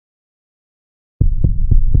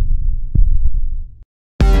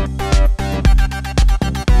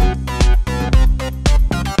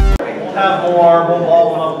have more. We'll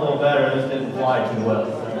ball them up a little better. This didn't fly too well.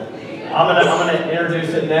 I'm gonna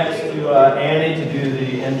introduce it next to Annie to do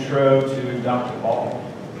the intro to Dr. Paul.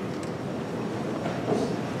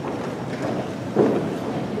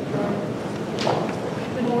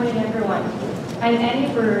 Good morning, everyone. I'm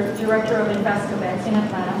Annie Brewer, Director of Investment in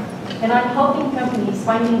Atlanta, and I'm helping companies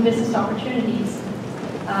finding business opportunities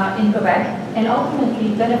in Quebec and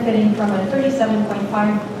ultimately benefiting from a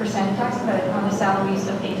 37.5% tax credit on the salaries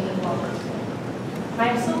of data developers. I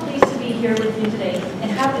am so pleased to be here with you today and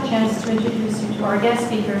have the chance to introduce you to our guest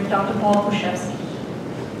speaker, Dr. Paul Kruszewski.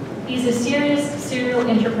 He's a serial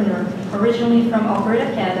entrepreneur, originally from Alberta,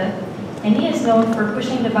 Canada, and he is known for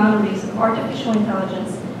pushing the boundaries of artificial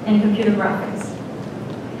intelligence and computer graphics.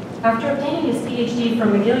 After obtaining his PhD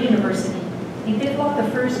from McGill University, he developed the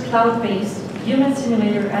first cloud-based human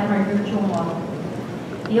simulator at my virtual model.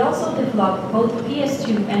 He also developed both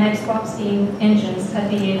PS2 and Xbox game engines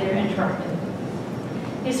at Bioware Interactive.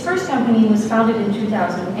 His first company was founded in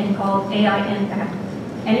 2000 and called AI.implant,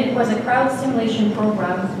 and it was a crowd simulation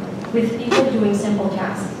program with people doing simple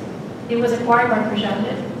tasks. It was acquired by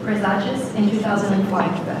Presagis in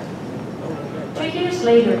 2005. 2 years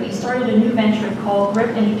later, he started a new venture called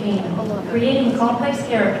Rip Entertainment, creating complex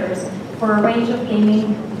characters for a range of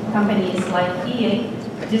gaming companies like EA,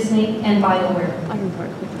 Disney, and Bioware.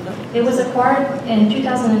 It was acquired in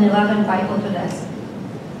 2011 by Autodesk.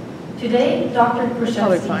 Today, Dr.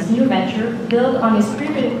 Kruszewski's new venture built on his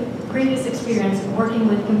previous experience working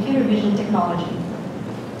with computer vision technology.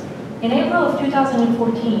 In April of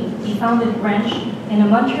 2014, he founded Wrench in a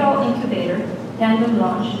Montreal incubator, Tandem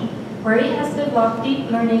Launch, where he has developed deep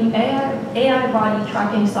learning AI body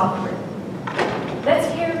tracking software. Let's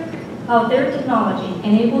hear how their technology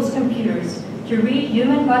enables computers to read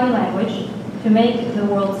human body language to make the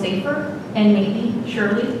world safer and maybe,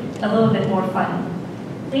 surely, a little bit more fun.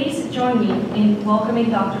 Please join me in welcoming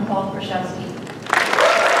Dr. Paul Kruszewski.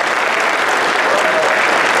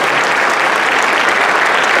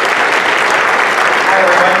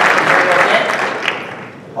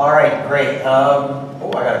 All right, great. Oh,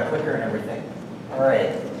 I got a clicker and everything. All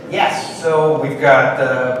right. Yes, so we've got,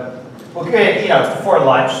 well, good, you know, it's before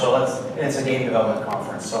lunch, so it's a game development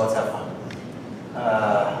conference, so let's have fun.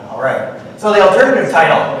 All right. So the alternative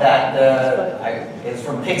title that is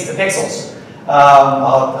From Pigs to Pixels.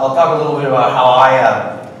 I'll talk a little bit about how I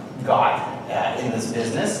got in this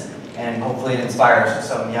business, and hopefully it inspires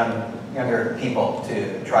some younger people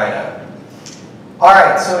to try it out. All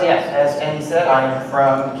right, so yes, as Annie said, I'm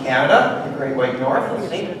from Canada, the Great White North.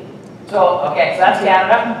 Let's see. So, okay, so that's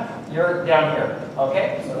Canada. You're down here.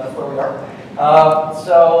 Okay, so that's where we are.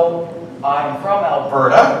 So I'm from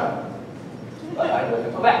Alberta, but I live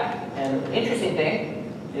in Quebec. And the interesting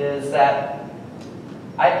thing is that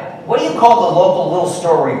what do you call the local little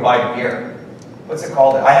store where you buy beer? What's it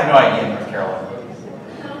called? I have no idea in North Carolina.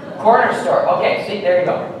 Corner store. Okay, see, there you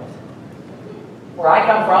go. Where I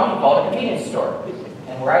come from, you call it a convenience store.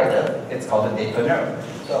 And where I live, it's called a dépanneur.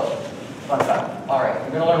 So, fun fact. All right,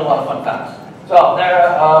 you're going to learn a lot of fun facts. So,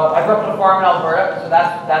 there, I grew up on a farm in Alberta, so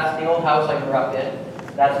that's the old house I grew up in.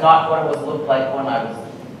 That's not what it looked like when I was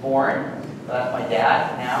born. So that's my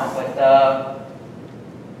dad now, but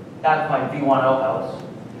that's my V10 house.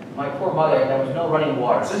 My poor mother, there was no running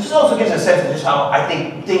water. So this also gives a sense of just how I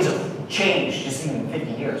think things have changed just even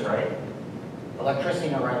 50 years, right? Electricity,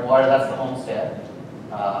 no running water, that's the homestead.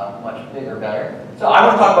 Much bigger, better. So I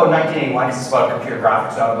want to talk about 1981. This is about computer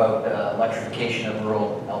graphics, not about electrification of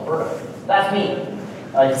rural Alberta. That's me. You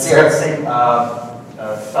can see I have the same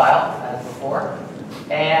style as before.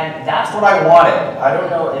 And that's what I wanted. I don't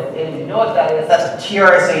know if you know what that is. That's a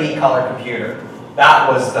TRS-80 color computer. That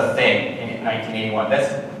was the thing in 1981.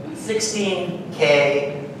 That's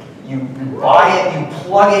 16K. You buy it, you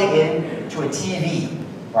plug it into a TV,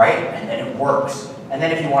 right? And then it works. And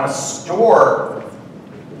then if you want to store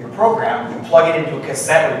your program, you plug it into a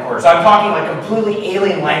cassette recorder. So I'm talking like completely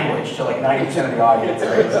alien language to like 90% of the audience,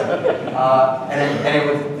 right?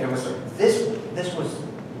 This was,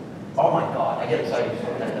 oh my God, I get excited.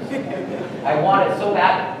 I wanted so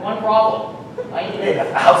bad. One problem, I needed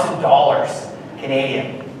 $1,000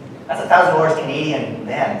 Canadian. That's $1,000 Canadian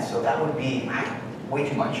then, so that would be way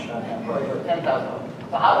too much.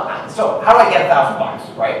 $10,000. So how do I get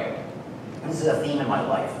 $1,000, right? This is a theme in my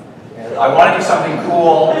life. I want to do something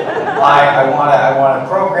cool. I want to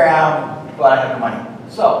program, but I have no money.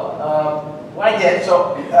 So what I did,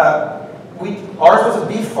 ours was a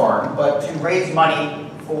beef farm, but to raise money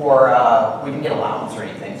for, we didn't get allowance or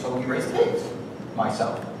anything, so we raised pigs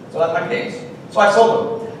myself. So that's my pigs. So I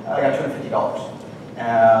sold them. I got $250.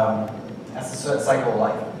 That's the cycle of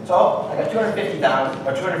life. So So I got $250,000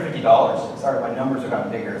 or $250. Sorry, my numbers have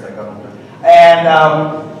gotten bigger as I got older. And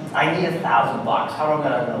I need $1,000. How am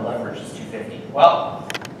I going to leverage this 250? Well,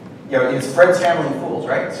 you know, it's friends, family, and fools,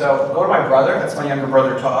 right? So go to my brother. That's my younger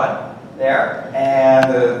brother, Todd, there.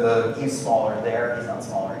 And he's smaller there. He's not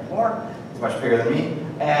smaller anymore. He's much bigger than me.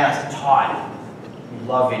 And I said, Todd, we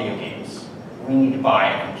love video games. We need to buy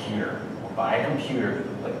a computer. We'll buy a computer to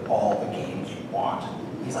play all the games you want.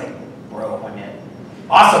 He's like, bro, I'm in.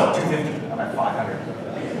 Awesome, 250. I'm at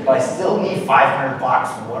 500. But I still need 500 bucks.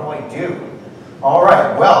 What do I do? All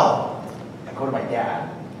right, well, I go to my dad.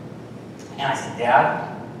 And I said,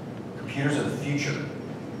 Dad, computers are the future.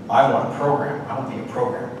 I want to program. I want to be a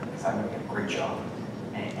programmer because I'm going to get a great job.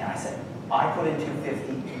 And I said, I put in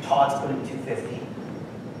 250. Todd's put in 250.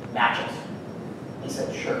 Matches. He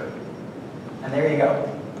said, sure. And there you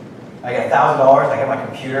go. I get $1,000, I get my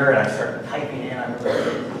computer, and I start typing in. I'm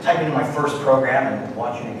typing in my first program and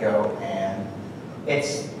watching it go. And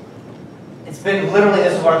it's been literally,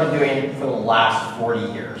 this is what I've been doing for the last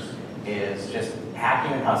 40 years, is just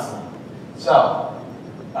hacking and hustling. So,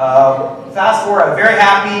 fast forward, I'm very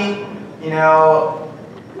happy, you know,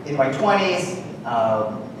 in my 20s.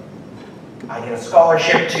 I get a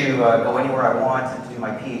scholarship to go anywhere I want to do my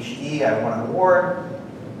PhD. I won an award.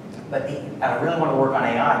 But I really want to work on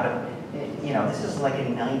AI, but you know, this is like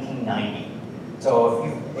in 1990. So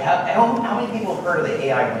if you have, how many people have heard of the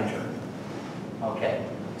AI winter? Okay,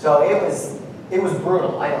 so it was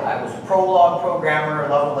brutal. I was a Prolog programmer,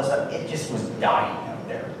 loved all this stuff. It just was dying out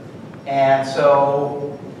there. And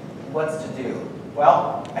so, what's to do?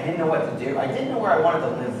 Well, I didn't know what to do. I didn't know where I wanted to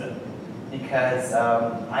live because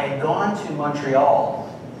I had gone to Montreal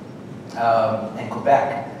and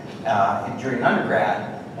Quebec during undergrad.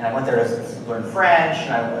 And I went there to learn French,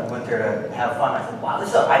 and I went there to have fun. I said, wow,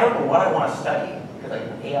 I don't know what I want to study, because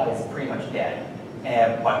like, AI is pretty much dead.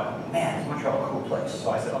 But man, is Montreal a cool place. So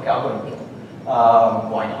I said, okay, I'll go to Yale.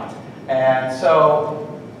 Why not? And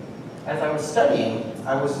so, as I was studying,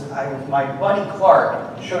 my buddy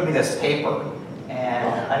Clark showed me this paper.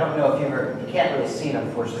 And I don't know if you can't really see it,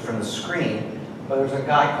 unfortunately, from the screen, but there's a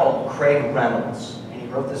guy called Craig Reynolds, and he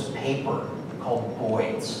wrote this paper called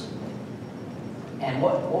Boids. And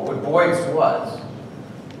what Boids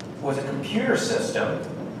was a computer system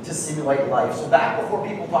to simulate life. So back before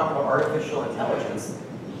people talked about artificial intelligence,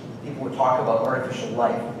 people would talk about artificial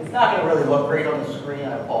life. It's not going to really look great on the screen,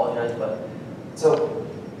 I apologize, but so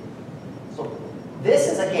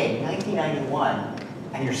this is a game, 1991,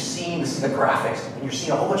 and you're seeing, this is the graphics, and you're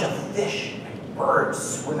seeing a whole bunch of fish and birds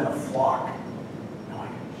swim in a flock. And I'm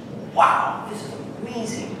like, wow, this is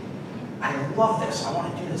amazing. I love this. I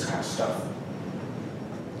want to do this kind of stuff.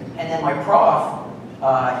 And then my prof,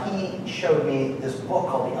 he showed me this book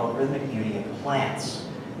called The Algorithmic Beauty of Plants.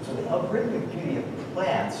 So the algorithmic beauty of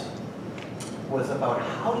plants was about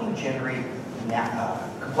how do you generate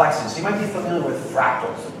complexity. So you might be familiar with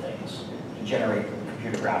fractals and things to generate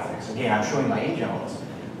computer graphics. Again, I'm showing my age on all this.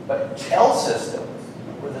 But L systems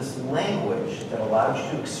were this language that allowed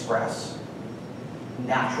you to express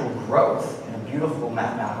natural growth in a beautiful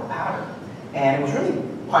mathematical pattern. And it was really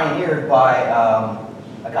pioneered by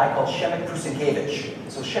a guy called Przemek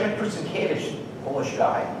Kruszewski. So Przemek Kruszewski, Polish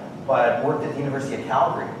guy, but worked at the University of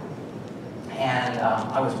Calgary. And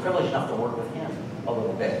I was privileged enough to work with him a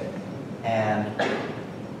little bit. And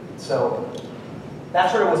so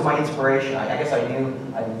that sort of was my inspiration. I guess I knew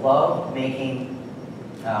I loved making,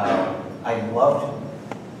 I loved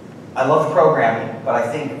programming, but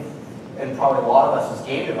I think, and probably a lot of us as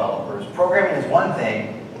game developers, programming is one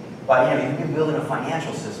thing, but you know, you can build in a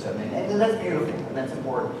financial system, and that's beautiful, and that's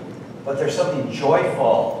important. But there's something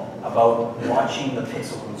joyful about watching the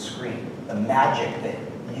pixel on the screen, the magic that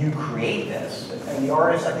you create this. And the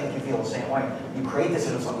artist, I think you feel the same way. You create this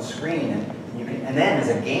and it's on the screen, and you can, and then as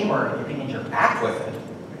a gamer, you can interact with it.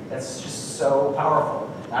 That's just so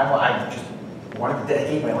powerful. I just wanted to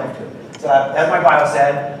dedicate my life to it. So as my bio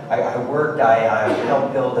said, I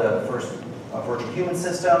helped build a first virtual human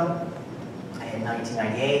system. In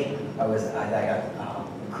 1998, I got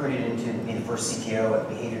recruited into be the first CTO at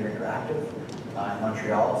Behavior Interactive in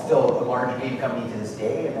Montreal. Still a large game company to this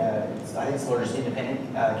day, and I think it's the largest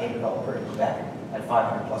independent game developer in Quebec at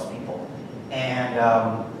 500 plus people. And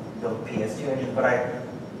built PS2 engine, but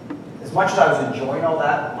as much as I was enjoying all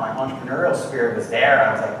that, my entrepreneurial spirit was there.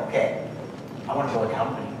 I was like, okay, I want to build a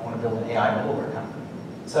company. I want to build an AI middleware company.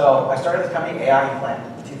 So I started this company,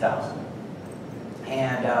 AI.implant, in 2000.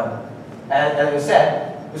 And as I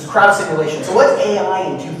said, it was crowd simulation. So what's AI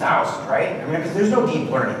in 2000, right? I mean, because there's no deep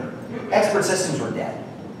learning. Expert systems were dead.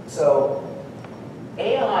 So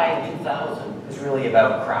AI in 2000 is really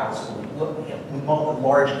about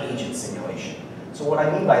large agent simulation. So what I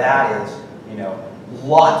mean by that is,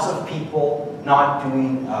 lots of people not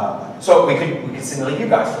doing. So we could simulate you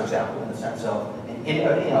guys, for example, in the sense of an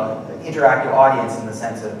interactive audience, in the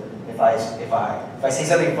sense of if I say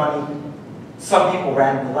something funny, some people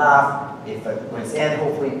randomly laugh. When it's end,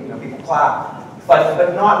 hopefully people clap,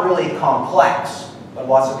 but not really complex. But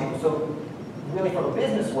lots of people. So really, from a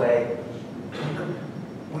business way,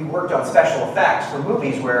 we worked on special effects for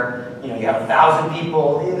movies where you have 1,000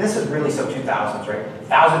 people. And this is really so 2000s, right?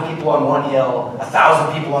 1,000 people on one hill,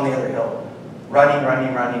 1,000 people on the other hill, running,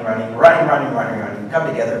 come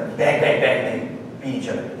together, bang, bang, bang, bang, beat each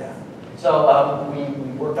other to death. So we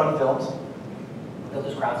worked on films, built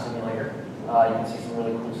this crowd simulator. You can see some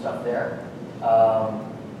really cool stuff there.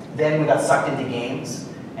 Then we got sucked into games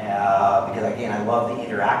because, again, I love the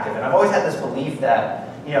interactive. And I've always had this belief that,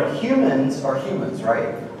 humans are humans,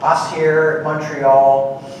 right? Us here at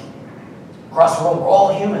Montreal, across the world, we're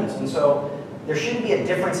all humans. And so there shouldn't be a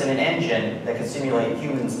difference in an engine that could simulate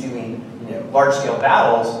humans doing, large-scale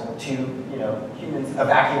battles to, humans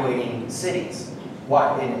evacuating cities.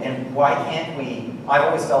 Why? And why can't we? I've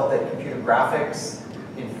always felt that computer graphics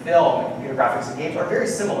in film and computer graphics in games are very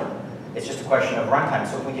similar. It's just a question of runtime.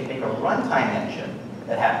 So if we could make a runtime engine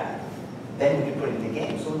that had, then we could put it into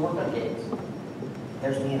games. So we worked on games.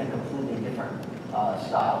 There's me in a completely different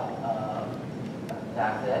style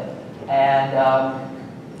back then. And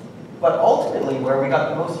but ultimately, where we got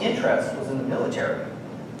the most interest was in the military,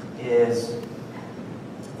 is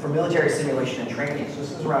for military simulation and training. So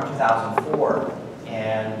this is around 2004,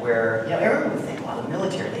 and where everyone would think, wow, the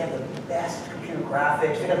military, they have the best computer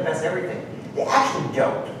graphics, they got the best everything. They actually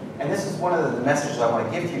don't. And this is one of the messages I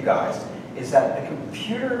want to give to you guys, is that the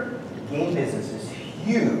computer game business is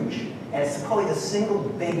huge, and it's probably the single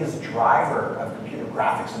biggest driver of computer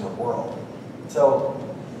graphics in the world. So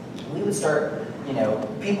we would start,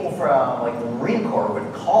 people from like the Marine Corps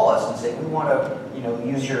would call us and say, we want to,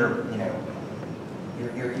 use your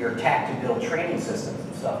tech to build training systems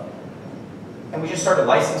and stuff. And we just started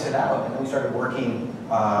licensing it out, and then we started working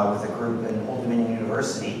with a group in Old Dominion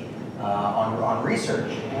University on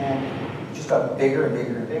research, and it just got bigger and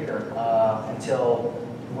bigger and bigger until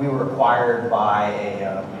we were acquired by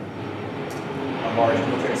a large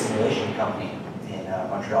military simulation company in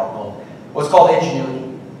Montreal what's called Ingenuity.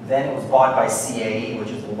 Then it was bought by CAE, which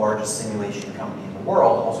is the largest simulation company in the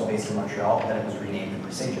world, also based in Montreal. Then it was renamed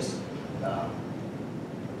Presagis.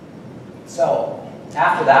 So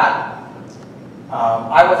after that,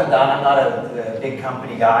 I wasn't done. I'm not a big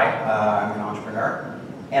company guy. I'm an entrepreneur.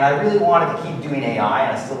 And I really wanted to keep doing AI,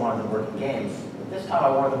 and I still wanted to work in games. But this time I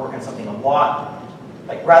wanted to work on something a lot,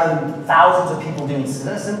 like rather than thousands of people doing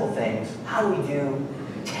simple things, how do we do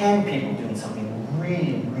 10 people doing something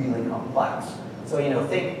really, really complex? So,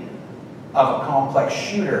 think of a complex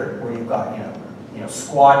shooter where you've got,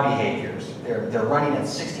 squad behaviors. They're running at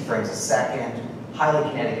 60 frames a second, highly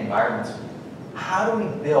kinetic environments. How do we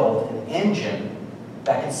build an engine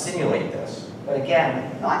that can simulate this? But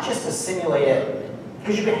again, not just to simulate it,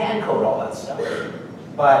 because you can hand code all that stuff,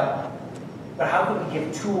 but how can we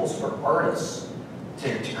give tools for artists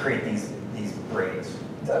to create these grades?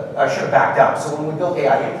 I should have backed up. So when we built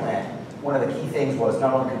AI.implant, one of the key things was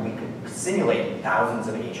not only could we simulate thousands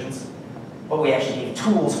of agents, but we actually gave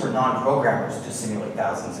tools for non-programmers to simulate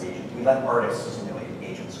thousands of agents. We let artists simulate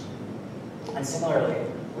agents. And similarly,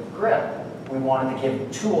 with Grip, we wanted to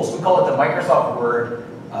give tools. We call it the Microsoft Word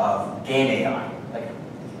of game AI. Like,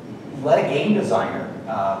 let a game designer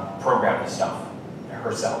program this stuff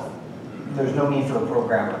herself. There's no need for a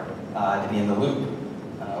programmer to be in the loop.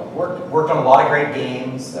 Worked on a lot of great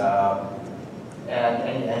games, but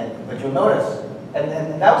you'll notice,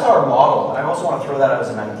 and that was our model. And I also want to throw that out as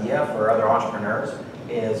an idea for other entrepreneurs.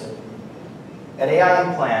 Is at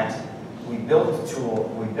AI.implant, we built a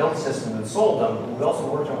tool, we built systems and sold them. But we also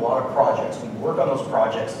worked on a lot of projects. We worked on those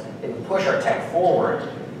projects. They would push our tech forward,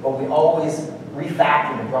 but we always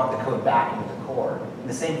refactored and brought the code back into the core. And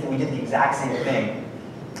the same thing, we did the exact same thing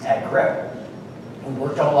at Grip. We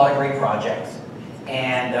worked on a lot of great projects,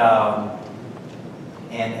 and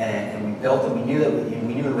we built them. We knew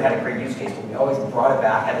that we had a great use case, but we always brought it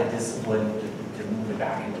back, had the discipline to move it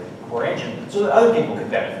back into the core engine, so that other people could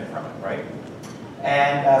benefit from it, right?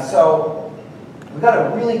 And so we got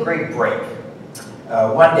a really great break.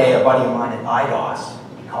 One day, a buddy of mine at IDOS,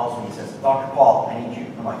 he calls me. He says, "Dr. Paul, I need you."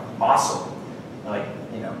 I'm like, "Awesome!" Like,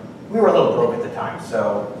 we were a little broke at the time,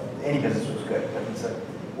 so any business was good. But he said,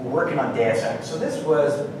 "We're working on Deus Ex." So this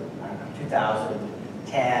was, I don't know,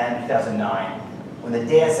 2010, 2009, when the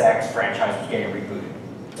Deus Ex franchise was getting rebooted.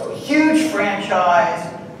 So a huge franchise.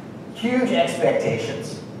 franchise, huge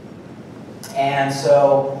expectations. And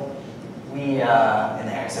so and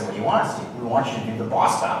then I said, what do you want us to do? We want you to do the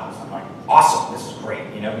boss battles. I'm like, awesome, this is great,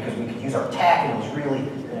 because we could use our tech and it was really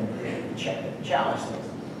going to challenge things.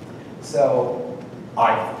 So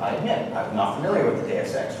I admit, I'm not familiar with the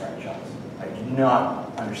Deus Ex franchise. I do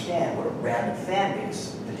not understand what a rabid fan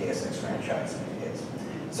base the Deus Ex franchise is.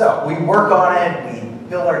 So we work on it, we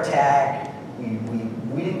build our tech,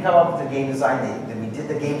 we didn't come up with the game design, we did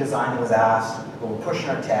the game design that was asked, but we're pushing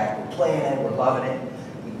our tech, we're playing it, we're loving it.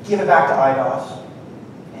 Give it back to IDOS,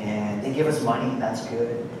 and they give us money, and that's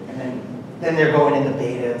good. And then they're going into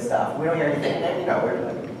beta and stuff. We don't hear anything, and then, we're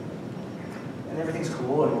like, and everything's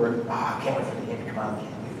cool, and we're, I can't wait for the game to come out,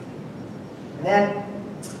 can't wait. And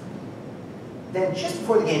then just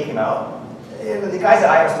before the game came out, the guys at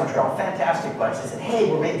IDOS Montreal, fantastic bunch, they said, hey,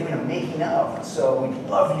 we're doing a making of, so we'd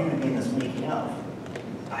love you to be in this making of.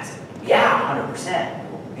 I said, yeah, 100%.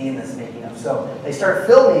 Be in this making of. So they start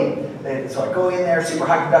filming, so I go in there, super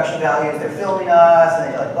high production values, they're filming us,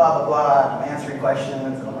 and they're like, blah, blah, blah, and I'm answering questions,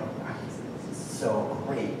 and I'm like, wow, this is so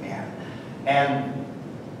great, man. And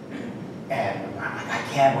I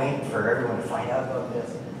can't wait for everyone to find out about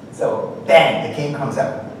this. So, bang, the game comes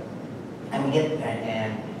out. And we get,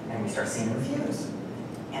 and we start seeing reviews.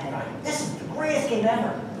 And they're like, this is the greatest game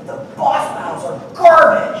ever, but the boss battles are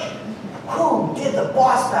garbage. Who did the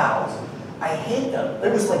boss battles? I hate them.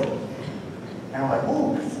 It was like, and I'm like,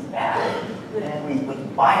 ooh, this is bad. And we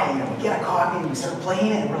buy it, we get a copy, and we start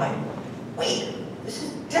playing it, and we're like, wait, this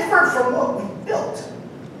is different from what we built.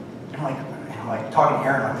 And I'm like talking to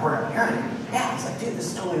Aaron, my partner, Aaron, yeah, he's like, dude, this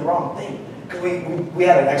is totally the wrong thing. Because we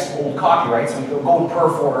had an old copy, right? So we go to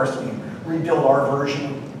Perforce, we rebuild our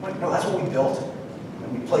version. Like, no, that's what we built.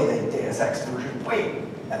 And we play the Deus Ex version. Wait,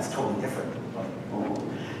 that's totally different. Like, ooh.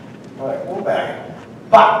 We're like, we'll back it.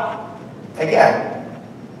 But again,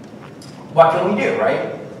 what can we do,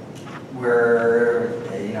 right? We're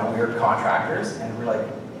contractors, and we're like,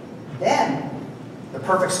 then the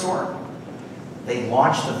perfect storm. They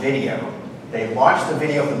launched the video. They launched the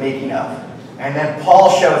video of the making of, and then Paul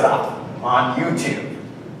shows up on YouTube.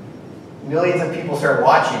 Millions of people start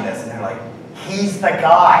watching this, and they're like, he's the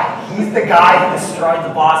guy. He's the guy who destroyed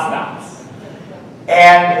the boss battles.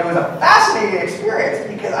 And it was a fascinating experience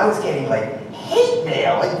because I was getting like hate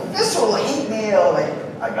mail, like visceral hate mail, like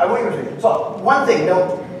I wouldn't even. So one thing,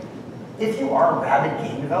 note, if you are a rabid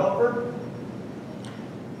game developer,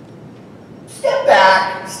 step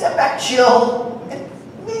back, chill, and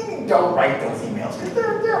maybe don't write those emails because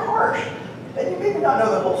they're harsh, and you maybe not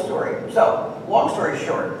know the whole story. So long story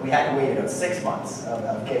short, we had to wait about 6 months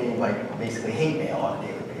of getting like basically hate mail on a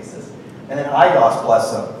daily basis, and then IDOS,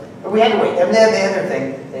 bless them. But we had to wait. And then the other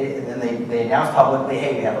thing, they announced publicly,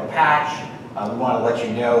 hey, we have a patch. We want to let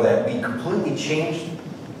you know that we completely changed,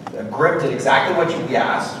 Grip did exactly what you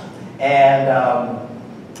asked, and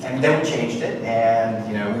then we changed it, and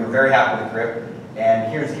we were very happy with Grip.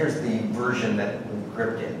 And here's the version that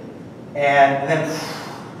Grip did, and then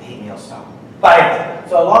the hate mail stopped. But anyway,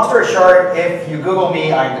 so long story short, if you Google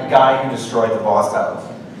me, I'm the guy who destroyed the boss battles.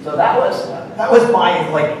 So that was my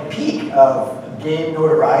like peak of game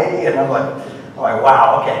notoriety, and I'm like,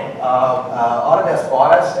 wow, okay. Autodesk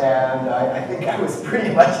bought us, and I think I was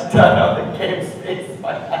pretty much done on the game space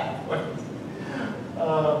by that point.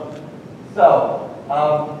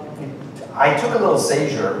 I took a little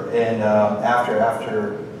seizure in, after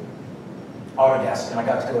Autodesk, and I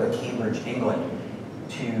got to go to Cambridge, England,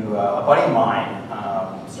 to a buddy of mine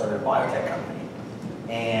started a biotech company,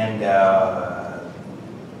 and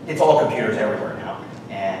it's all computers everywhere now,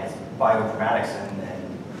 and it's bioinformatics, and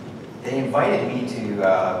they invited me to,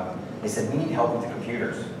 they said, we need help with the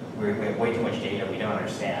computers. We have way too much data, we don't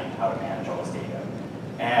understand how to manage all this data.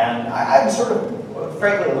 And I'm sort of,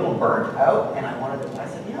 frankly, a little burnt out, and I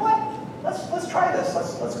said, you know what, let's try this,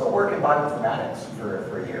 let's go work in bioinformatics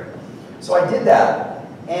for a year. So I did that,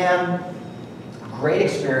 and great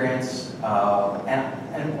experience,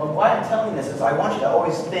 and why I'm telling this is I want you to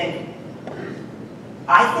always think,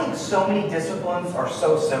 I think so many disciplines are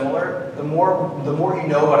so similar. The more you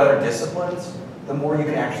know about other disciplines, the more you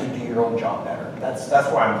can actually do your own job better. That's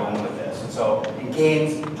where I'm going with this. And so in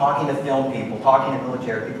games, talking to film people, talking to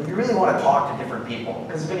military people, you really want to talk to different people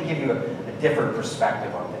because it's going to give you a different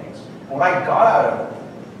perspective on things. And what I got out of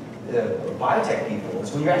the biotech people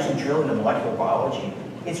is when you actually drill into molecular biology,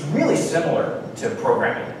 it's really similar to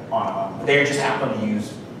programming. They just happen to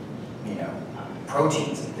use,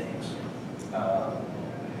 proteins and things.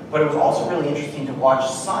 But it was also really interesting to watch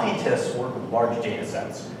scientists work with large data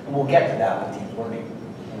sets. And we'll get to that with deep learning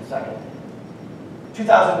in a second.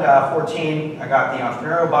 2014, I got the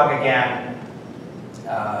entrepreneurial bug again,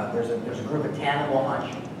 there's a group at Tandem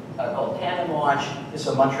Launch called Tandem Launch. This is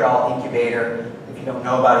a Montreal incubator. If you don't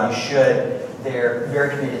know about it, you should. They're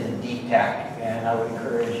very committed to deep tech, and I would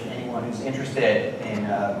encourage anyone who's interested in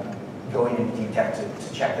going into deep tech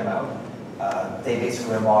to check them out. They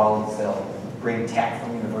basically, their model is they'll bring tech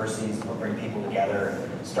from universities, they'll bring people together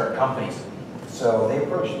and start companies. So they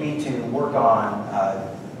approached me to work on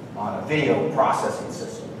a video processing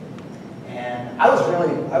system. And I was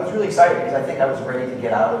really excited because I think I was ready to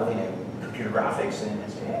get out of computer graphics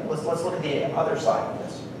and say, hey, let's look at the other side of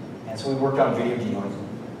this. And so we worked on video denoising.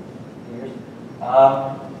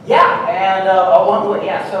 Along the way,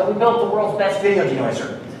 so we built the world's best video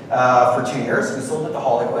denoiser for 2 years. We sold it to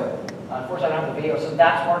Hollywood. Unfortunately, I don't have the video, so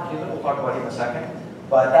that's Mark Cuban. We'll talk about him in a second.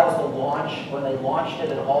 But that was the launch. When they launched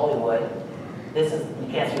it in Hollywood, this is, you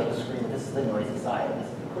can't see it on the screen, but this is the noisy side, and this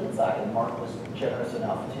is the clean side. And Mark was generous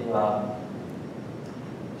enough to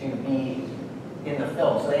be in the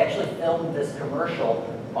film. So they actually filmed this commercial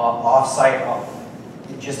off-site,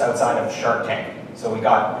 just outside of Shark Tank. So we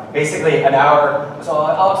got basically an hour. So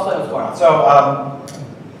I'll explain what's going on.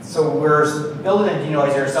 So we're building a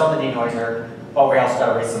denoiser, selling the denoiser, but we also got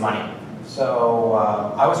to raise some money. So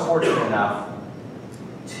I was fortunate enough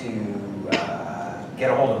to get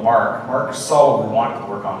a hold of Mark. Mark saw what we wanted to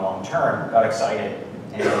work on long term, got excited,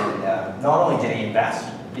 and not only did he invest,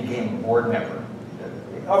 he became a board member.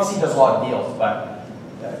 Obviously he does a lot of deals, but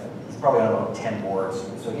he's probably on about 10 boards,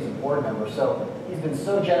 so he's a board member. So he's been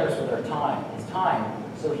so generous with his time.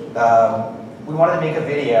 So we wanted to make a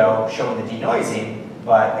video showing the denoising,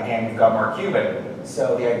 but again, we've got Mark Cuban.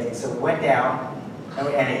 So we went down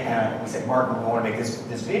and we said, Mark, we want to make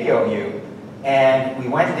this video of you. And we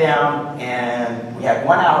went down and we had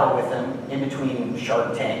 1 hour with him in between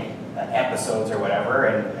Shark Tank episodes or whatever,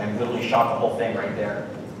 and literally shot the whole thing right there.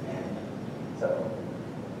 And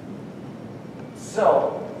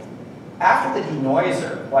so after the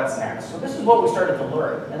denoiser, what's next? So this is what we started to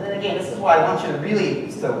learn. And then again, this is why I want you to really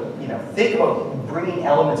think about bringing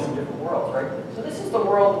elements from different worlds, right? So this is the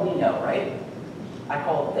world we know, right? I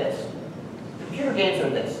call it this. Computer games are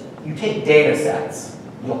this. You take data sets,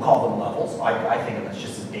 you'll call them levels. I think of them as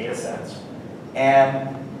just as data sets.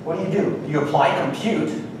 And what do? You apply compute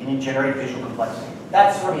and you generate visual complexity.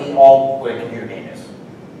 That's for me all what a computer game is.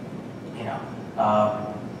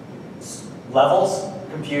 Levels,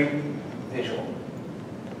 compute, visual.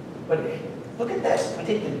 But look at this. We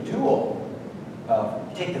take the dual,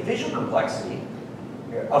 take the visual complexity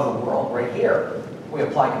of the world right here. We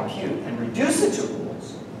apply compute and reduce it to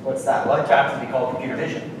rules. What's that? Well, it happens to be called computer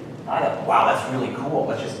vision. I thought, wow, that's really cool.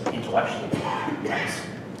 That's just intellectually nice.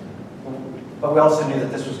 But we also knew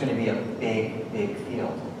that this was going to be a big, big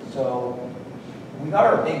field. So we got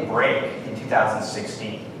our big break in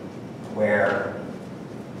 2016, where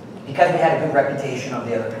because we had a good reputation of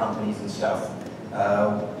the other companies and stuff,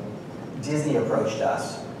 Disney approached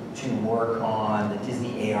us to work on the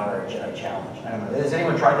Disney AR Jedi Challenge. I don't know, has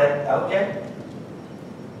anyone tried that out yet?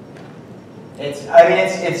 You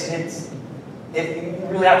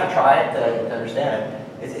really have to try it to understand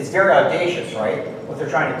it. It's very audacious, right? What they're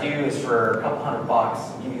trying to do is for a couple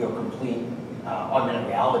 $100 give you a complete augmented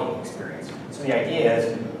reality experience. So the idea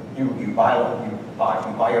is you buy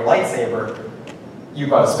your lightsaber, you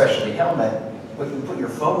got a specialty helmet, but you put your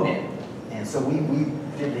phone in. And so we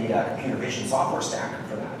did the computer vision software stack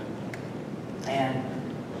for that. And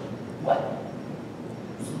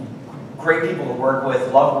great people to work with,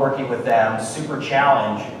 loved working with them, super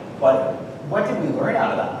challenge. But what did we learn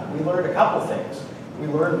out of that? We learned a couple things. We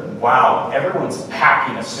learned, wow, everyone's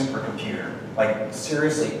packing a supercomputer. Like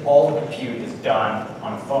seriously, all the compute is done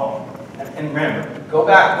on a phone. And remember, go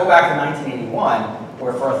back to 1981,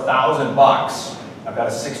 where for $1,000, I've got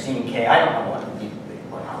a 16K. I don't know what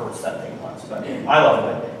hertz that thing was, but I love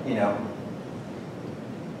it.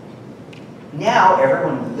 Now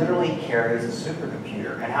everyone literally carries a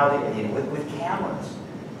supercomputer, and how they with cameras.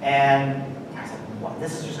 And I said, wow,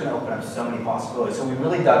 this is just going to open up so many possibilities. So we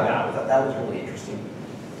really dug that. We thought that was really interesting.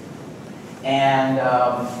 And the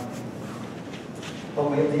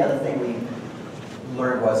other thing we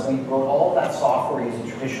learned was we wrote all of that software using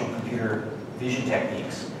traditional computer vision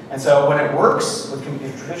techniques. And so when it works with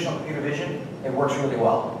traditional computer vision, it works really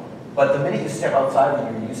well. But the minute you step outside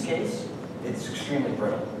of your use case, it's extremely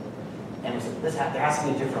brittle. And we said, there has to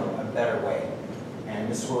be a better way. And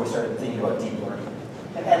this is where we started thinking about deep learning.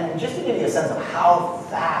 And just to give you a sense of how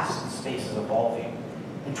fast the space is evolving,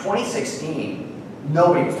 in 2016,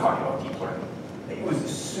 nobody was talking about deep learning. It was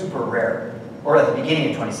super rare, or at the beginning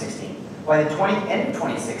of 2016. By the end of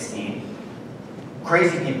 2016,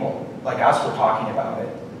 crazy people like us were talking about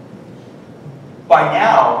it. By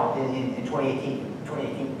now, in 2018,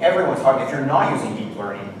 2018, everyone's talking. If you're not using deep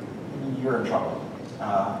learning, you're in trouble.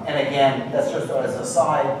 And again, that's just as a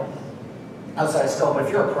side, outside of scope. But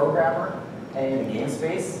if you're a programmer and in the game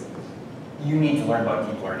space, you need to learn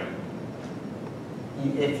about deep learning.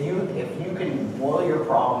 If you can boil your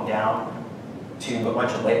problem down to a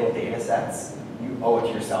bunch of labeled data sets, you owe it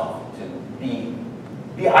to yourself to be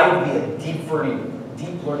I would be a deep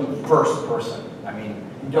learning first person. I mean,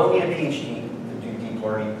 you don't need a PhD to do deep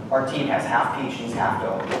learning. Our team has half PhDs, half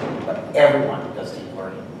don't, but everyone does deep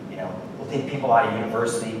learning. You know, we'll take people out of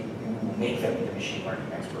university and we'll make them into machine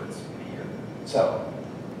learning experts in a year. So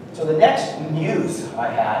the next news I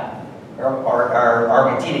had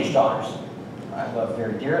are my teenage daughters. I love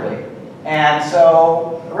very dearly. And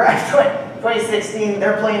so around 2016,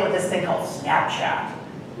 they're playing with this thing called Snapchat.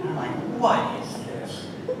 And I'm like, what is this?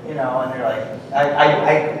 You know, and they're like,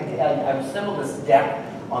 I assembled this deck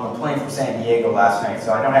on the plane from San Diego last night,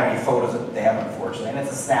 so I don't have any photos of them, unfortunately. And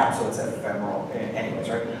it's a snap, so it's ephemeral anyways,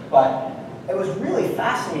 right? But it was really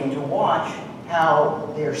fascinating to watch how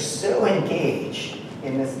they're so engaged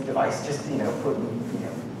in this device, just, you know, putting, you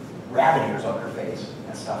know, rabbit ears on their face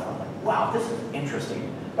and stuff. I'm like, wow, this is interesting.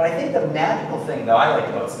 But I think the magical thing that I liked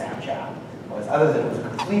about Snapchat was, other than it was a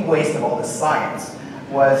complete waste of all this science,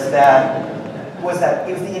 was that it was the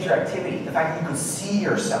interactivity, the fact that you could see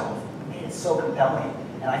yourself made it so compelling.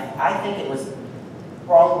 And I think it was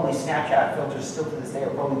probably Snapchat filters still to this day are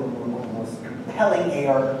probably one of the most compelling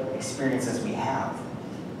AR experiences we have.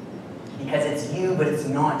 Because it's you, but it's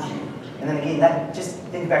not you. And then again, that just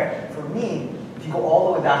think back, for me, if you go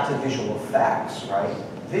all the way back to visual effects, right?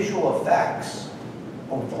 Visual effects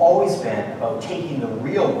have always been about taking the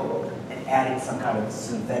real world and adding some kind of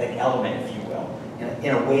synthetic element, if you will,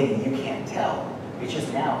 in a way that you can't tell. It's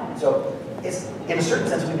just now. So it's, in a certain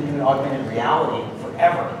sense, we've been doing augmented reality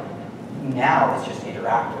forever. Now it's just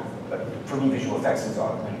interactive. But for me, visual effects is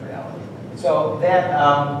augmented reality. So then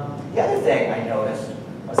the other thing I noticed,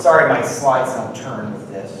 sorry my slides don't turn with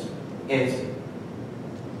this, is,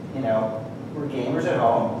 you know, we're gamers at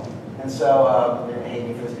home. And so, they're gonna hate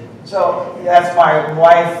me for this. So that's my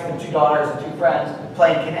wife and 2 daughters and 2 friends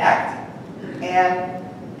playing Kinect. And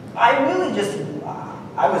I really just,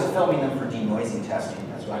 I was filming them for denoising testing.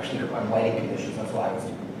 That's what actually on lighting conditions, that's what I was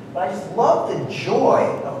doing. But I just love the joy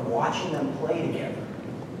of watching them play together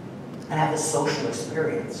and have this social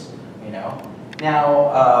experience, you know?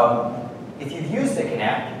 Now, if you've used the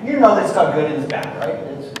Kinect, you know that it's got good and it's bad, right?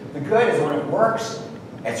 The good is when it works,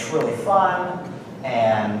 it's really fun,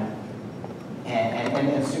 and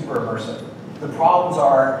it's super immersive. The problems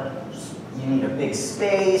are, you need a big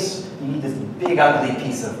space, you need this big ugly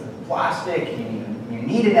piece of plastic, you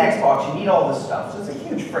need an Xbox, you need all this stuff. So it's a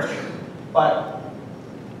huge friction. But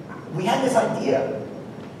we had this idea.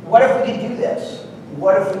 What if we could do this?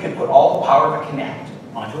 What if we could put all the power of a Kinect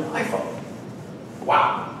onto an iPhone?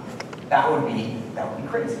 Wow, that would be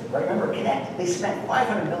crazy, right? Remember Kinect? They spent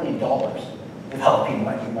 $500 million developing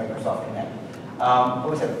Microsoft Kinect. But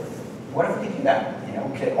we said, what if we could do that? You know,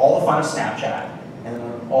 we could all the fun of Snapchat and then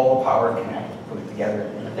all the power of Kinect, put it together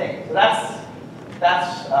in a thing. So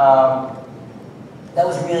that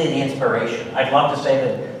was really the inspiration. I'd love to say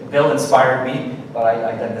that Bill inspired me, but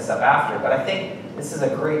I dug this up after. But I think this is a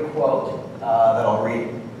great quote that I'll read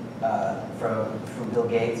from Bill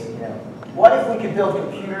Gates. You know, what if we could build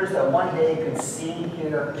computers that one day could see,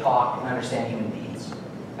 hear, talk, and understand human beings?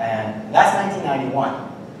 And that's 1991.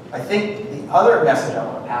 I think the other message I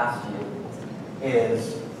want to pass to you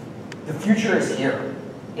is the future is here.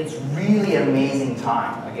 It's really an amazing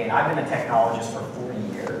time. Again, I've been a technologist for 40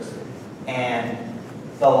 years, and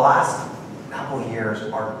the last couple of years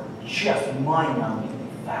are just mind-numbingly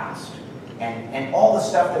fast. And all the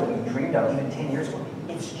stuff that we dreamed of even 10 years ago,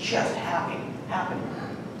 it's just happening.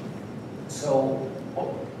 So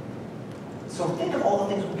think of all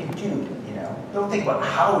the things we could do, you know. Don't think about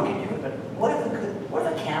how we could do it, but what if we could, what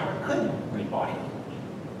if a camera could read body language?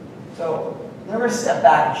 So then we're going to step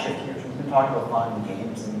back and shift gears. We've been talking about fun and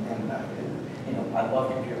games, and you know, I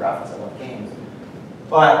love computer graphics, I love games.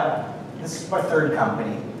 But this is my 3rd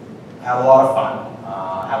company. Had a lot of fun,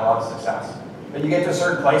 had a lot of success. But you get to a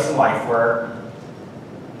certain place in life where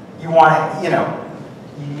you want to, you know,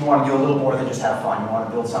 you want to do a little more than just have fun. You want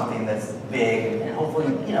to build something that's big and hopefully,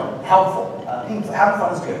 you know, helpful. Having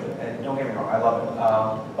fun is good. Don't get me wrong, I love it.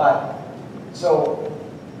 But so,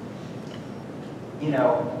 you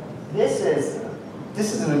know, this is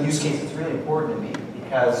a use case that's really important to me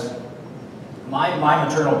because my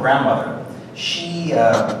maternal grandmother, she,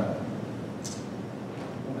 after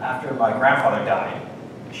my grandfather died,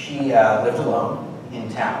 she lived alone in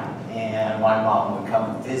town, and my mom would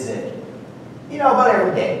come and visit about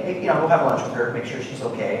every day. We'll have lunch with her, make sure she's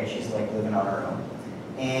okay, and she's like living on her own.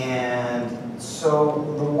 And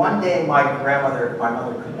so the one day my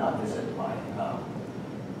mother could not visit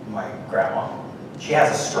my grandma. She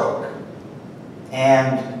has a stroke.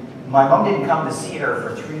 And my mom didn't come to see her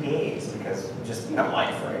for 3 days because just,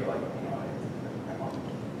 life, right? My mom.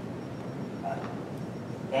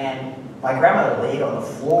 And my grandmother laid on the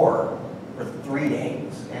floor for 3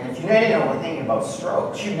 days. And if you know anything about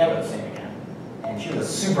stroke, she was never the same again. And she was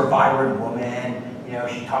a super vibrant woman.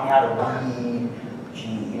 She taught me how to read.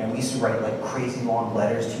 We used to write like crazy long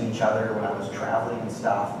letters to each other when I was traveling and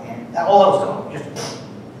stuff. And all that was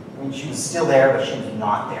gone. She was still there, but she was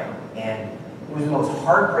not there. And it was the most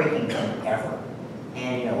heartbreaking thing ever.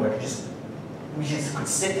 And we just could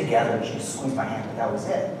sit together and she just squeezed my hand, but that was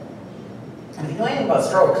it. And if you know anything about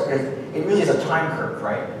strokes, it really is a time curve,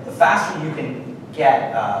 right? The faster you can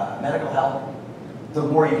get medical help, the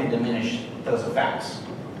more you can diminish those effects.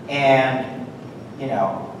 And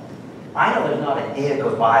I know there's not a day that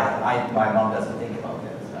goes by that my mom doesn't think about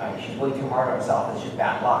this. She's way too hard on herself. It's just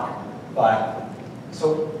bad luck. But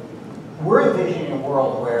so we're envisioning a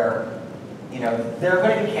world where there are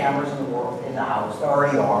going to be cameras in the house. There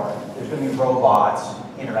already are. There's going to be robots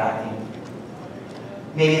interacting.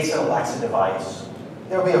 Maybe it's an Alexa device.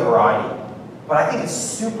 There'll be a variety. But I think it's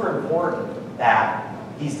super important that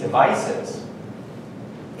these devices,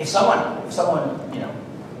 if someone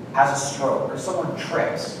has a stroke or someone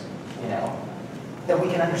trips, that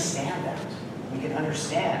we can understand that. We can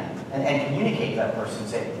understand and communicate to that person.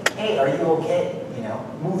 Say, hey, are you okay?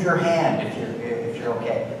 Move your hand if you're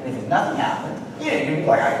okay. And if nothing happened, you can be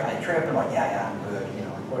like, I tripped. I'm like, yeah, I'm good.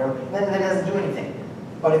 Whatever. Then it doesn't do anything.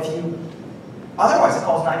 But otherwise, it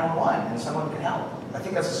calls 911 and someone can help. I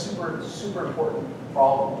think that's a super, super important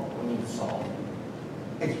problem we need to solve.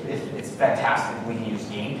 It's fantastic. We can use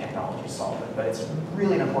game technology to solve it, but it's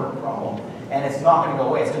really an important problem, and it's not going to go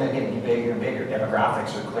away. It's going to get bigger and bigger.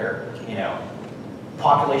 Demographics are clear.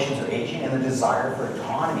 Populations are aging, and the desire for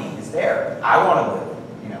autonomy is there. I want to live.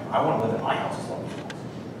 I want to live in my house as long as possible.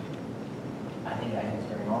 I think it's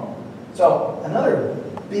very normal. So another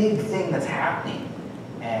big thing that's happening,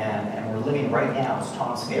 and we're living right now, is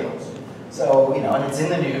autonomous vehicles. So and it's in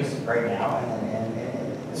the news right now,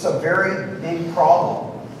 and it's a very big problem.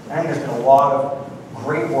 I think there's been a lot of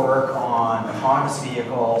great work on autonomous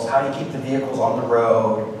vehicles, how do you keep the vehicles on the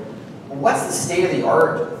road. What's the state of the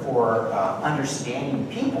art for understanding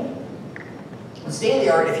people? The state of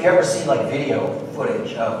the art, if you ever see like video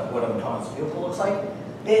footage of what an autonomous vehicle looks like,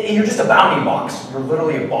 you're just a bounding box. You're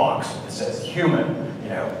literally a box that says human,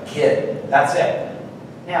 kid, that's it.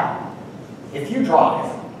 Now, if you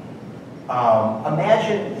drive,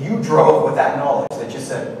 imagine you drove with that knowledge that just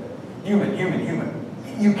said human, human, human.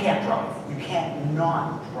 You can't drive. You can't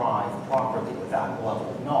not drive properly with that level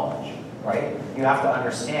of knowledge, right? You have to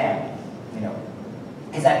understand,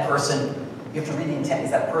 is that person, you have to read the intent,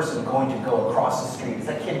 is that person going to go across the street? Is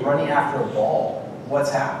that kid running after a ball?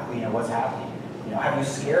 What's happening? What's happening? Have you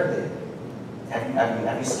scared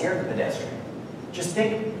have you scared the pedestrian? Just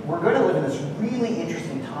think, we're going to live in this really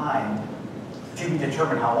interesting time, to be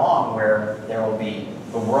determined how long, where there will be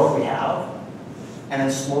the world we have, and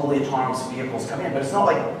then slowly autonomous vehicles come in. But it's not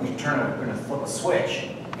like we're going to flip a switch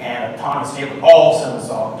and autonomous vehicles, all of a sudden it's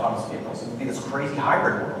all autonomous vehicles. It would be this crazy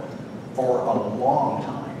hybrid world for a long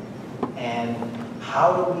time. And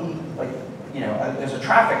how do we, there's a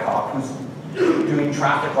traffic cop who's doing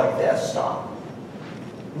traffic like this, stop.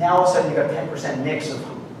 Now all of a sudden you've got 10% mix of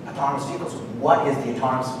autonomous vehicles. What is the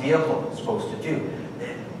autonomous vehicle supposed to do?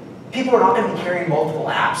 People are not going to be carrying multiple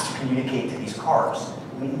apps to communicate to these cars.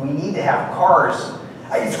 We need to have cars.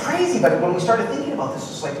 It's crazy, but when we started thinking about this,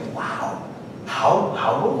 it's like, wow,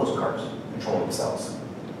 how will those cars control themselves?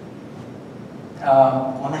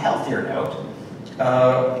 On a healthier note,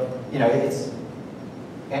 it's,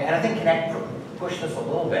 and I think Connect pushed this a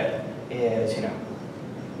little bit, is,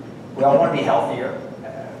 we all want to be healthier.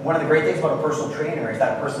 One of the great things about a personal trainer is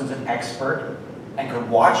that person's an expert and can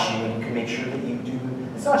watch you and can make sure that you do.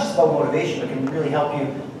 It's not just about motivation, but can really help you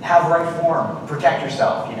have right form, protect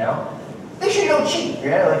yourself, Make sure you don't cheat,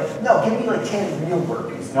 no, give me like 10 real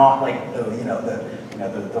burpees, not like the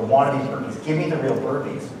wannabe burpees. Give me the real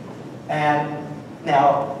burpees. And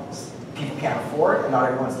now, people can't afford it, and not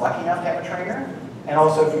everyone's lucky enough to have a trainer. And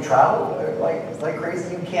also, if you travel like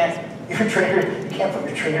crazy, you can't put your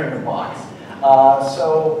trainer in a box.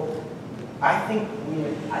 So I think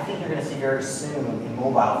you're going to see very soon in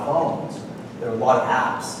mobile phones, there are a lot of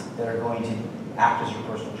apps that are going to act as your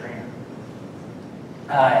personal trainer.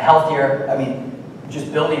 Healthier,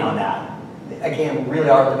 just building on that, again, we really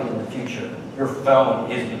are living in the future. Your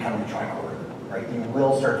phone is becoming a tricorder. right? You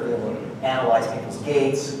will start to be able to analyze people's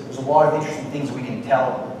gaits. There's a lot of interesting things we can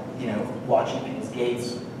tell, watching people's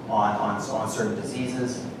gaits on certain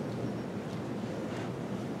diseases.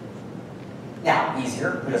 Now,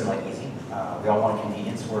 easier. Who doesn't like easy? We all want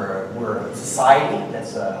convenience. We're a society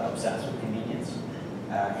that's obsessed with convenience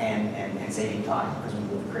and saving time because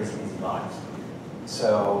we live crazy busy lives.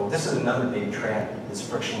 So this is another big trend, is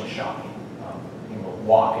frictionless shopping. You will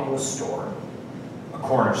walk into a store, a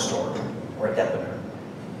corner store, or a debonair,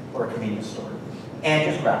 or a convenience store, and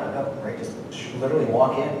just grab it up, right? Just literally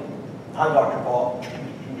walk in, hi, Dr. Paul,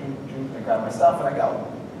 I grab my stuff and I go.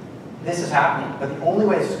 This is happening, but the only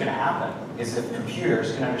way this is going to happen is if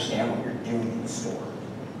computers can understand what you're doing in the store.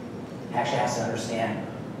 It actually has to understand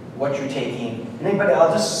what you're taking. And anybody,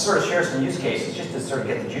 I'll just sort of share some use cases just to sort of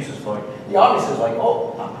get the juices flowing. The obvious is like,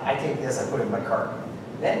 oh, I take this, I put it in my cart.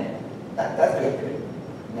 Then, that's good.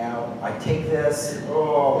 Now, I take this,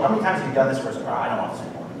 oh, how many times have you done this where it's like, oh, I don't want this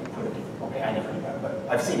anymore. You put it, okay, I never do that, but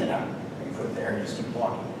I've seen it happen. You put it there and you just keep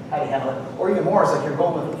walking. How do you handle it? Or even more, it's like you're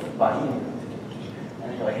going with a buddy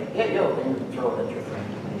and you're like, hey, yo, and you throw it at your friend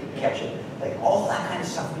and you catch it. Like, all that kind of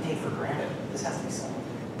stuff we take for granted. This has to be solved.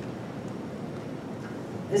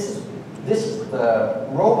 This is the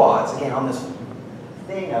robots, again, on this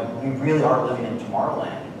thing of we really are living in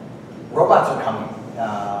Tomorrowland. Robots are coming.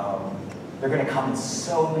 They're going to come in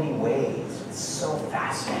so many ways. It's so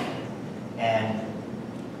fascinating. And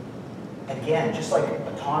again, just like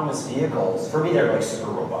autonomous vehicles, for me they're like super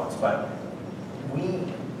robots, but we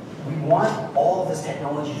want all of this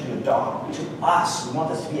technology to adopt to us. We want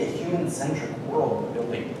this to be a human-centric world we're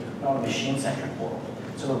building, not a machine-centric world.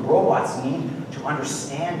 So the robots need to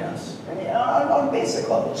understand us on a basic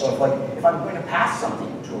level. So if I'm going to pass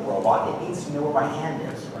something to a robot, it needs to know where my hand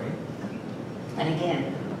is, right? And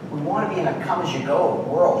again, we want to be in a come-as-you-go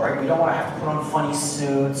world, right? We don't want to have to put on funny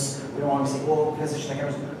suits. We don't want to say, well, position the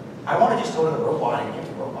cameras. I want to just go to the robot and give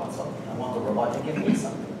the robot something. I want the robot to give me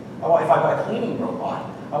something. If I buy a cleaning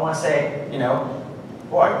robot, I want to say,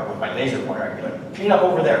 boy, with my laser pointer, I can be like, clean up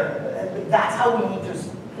over there. That's how we need to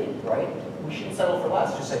think, right? We shouldn't settle for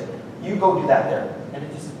less. Just say, you go do that there. And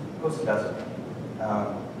it just goes and does it.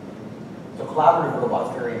 So collaborative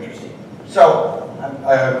robots, very interesting. So,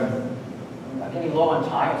 I'm getting low on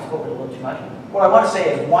time. I spoke a little too much. What I want to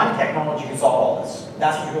say is one technology can solve all this.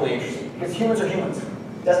 That's what's really interesting. Because humans are humans.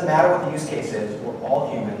 It doesn't matter what the use case is. We're all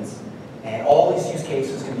humans. And all these use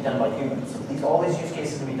cases can be done by humans. If all these use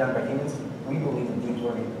cases can be done by humans, we believe in deep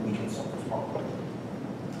learning, we can solve this problem.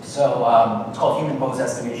 So it's called human pose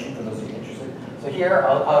estimation, for those of you interested. So here,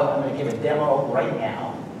 I'm going to give a demo right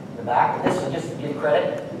now in the back. And this is just to give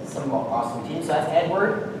credit to some awesome teams. So that's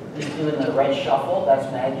Edward. He's doing the right shuffle. That's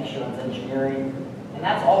Maggie. She runs engineering. And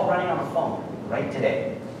that's all running on a phone right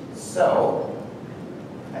today. So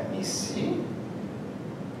let me see.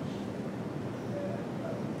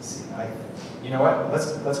 You know what?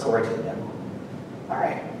 Let's go right to the demo. All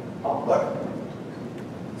right. Oh, look.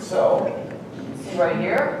 So you can see right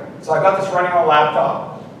here. So I got this running on a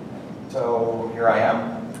laptop. So here I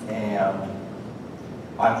am, and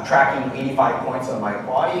I'm tracking 85 points on my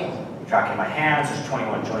body. I'm tracking my hands. There's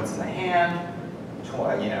 21 joints in the hand.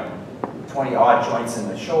 20 odd joints in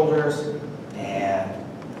the shoulders, and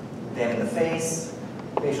then in the face.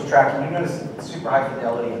 Facial tracking. You notice super high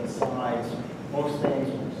fidelity on the sides. Most things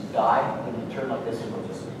will just die. When you turn like this, it will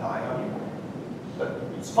just die on you. But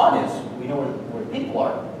what's fun is we know where people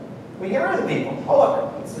are. We get rid of the people. Oh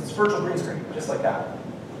look, it's virtual green screen, just like that.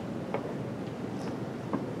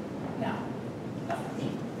 Now,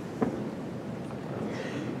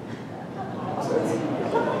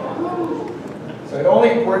 so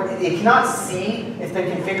it cannot see. It's been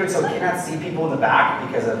configured so it cannot see people in the back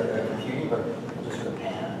because of computing, but we'll just sort of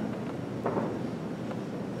pan.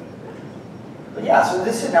 But yeah, so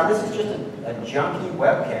this is just a junky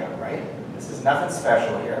webcam, right? This is nothing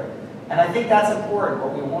special here. And I think that's important.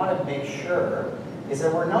 What we want to make sure is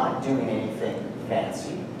that we're not doing anything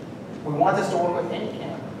fancy. We want this to work with any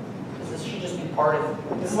camera. This should just be part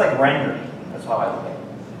of, this is like rendering. That's how I look at it.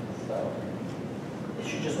 So it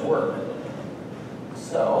should just work.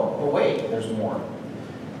 So, but wait, there's more.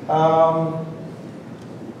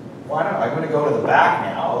 Why don't I'm going to go to the back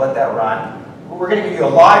now. I'll let that run. We're going to give you a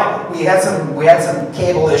live. We had some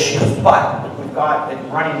cable issues, but we've got it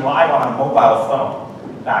running live on a mobile phone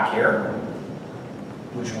back here,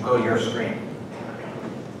 which will go to your screen.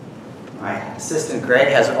 My assistant Greg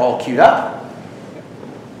has it all queued up.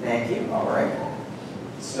 Thank you. All right.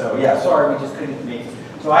 So yeah, sorry, we just couldn't make.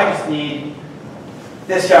 So I just need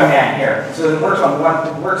this young man here. So it works on one.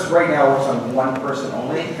 It works right now. Works on one person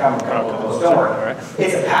only. Come close. Don't worry.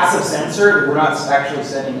 It's a passive sensor. We're not actually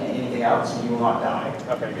sending anything everything out so you will not die.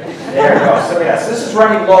 Okay, good. There you go. So yes, this is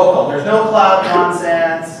running local. There's no cloud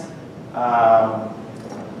nonsense.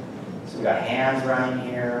 So we got hands running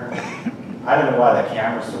here. I don't know why the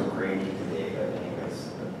camera's so grainy today, but anyways,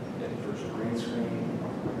 virtual green screen.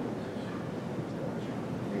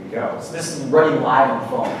 There you go. So this is running live on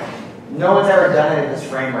phone. No one's ever done it at this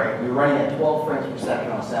frame rate. We're running at 12 frames per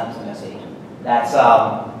second on Samsung S8. That's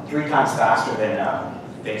 3 times faster than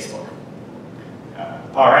Facebook.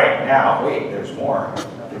 All right, now, wait, there's more.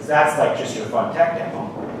 Because that's like just your fun tech demo.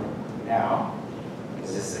 Now,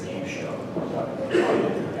 because this is a game show,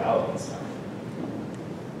 reality and stuff.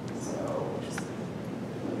 So,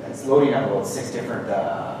 it's loading up about 6 different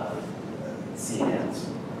CNNs,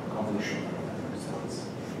 convolutional.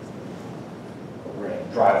 We're going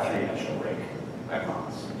to draw a 3-dimensional rig, I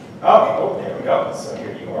promise. Okay, oh, there we go. So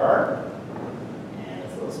here you are. And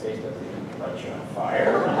it's a little space, but we can light you on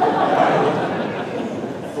fire.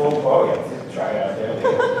 Oh yeah, try it out there.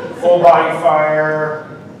 Full body fire.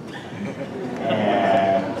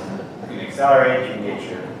 And you can accelerate, you can get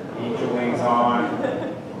your angel wings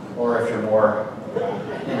on. Or if you're more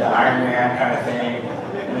into Iron Man kind of thing,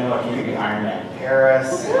 and then look, you could be Iron Man in Paris.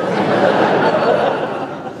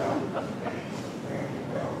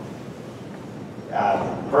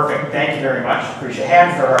 Perfect. Thank you very much. Appreciate it.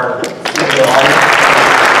 Hand for our studio audience.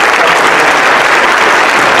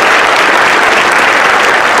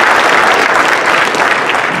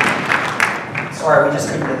 Sorry, we just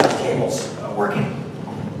couldn't get the tables working.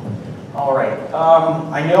 All right.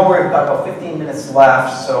 I know we've got about 15 minutes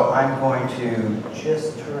left, so I'm going to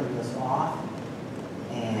just turn this off.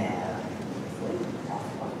 And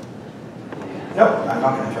nope, I'm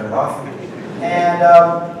not going to turn it off. And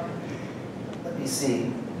let me see.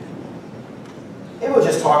 Maybe we'll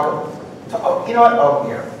just talk. Oh, you know what? Oh,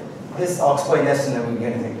 here. I'll explain this, and then we can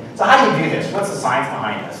get anything. So how do you do this? What's the science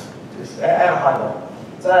behind this? Just at a high level.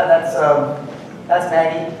 So that's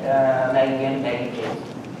Maggie, Maggie James.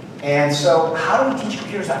 And so how do we teach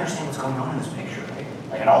computers to understand what's going on in this picture, right?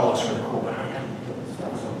 Like, it all looks really cool, but how do you do this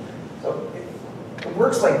stuff? So it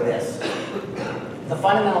works like this. The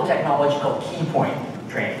fundamental technology called key point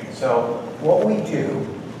training. So what we do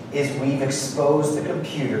is we've exposed the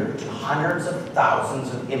computer to hundreds of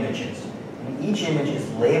thousands of images. And each image is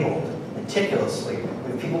labeled meticulously.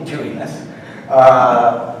 We have people doing this.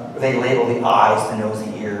 They label the eyes, the nose,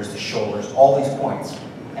 the ears, the shoulders, all these points.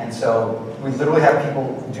 And so we literally have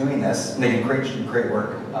people doing this, and they do great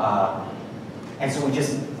work. And so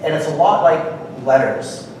and it's a lot like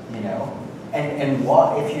letters, you know. And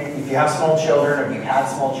if you have small children, or you have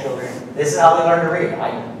small children, this is how they learn to read.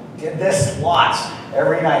 I did this lots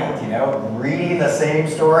every night, you know, reading the same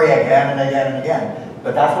story again and again and again.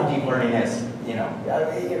 But that's what deep learning is, you know.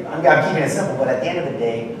 I'm keeping it simple, but at the end of the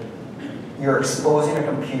day, you're exposing a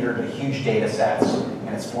computer to huge data sets, and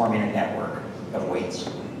it's forming a network of weights.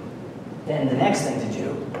 Then the next thing to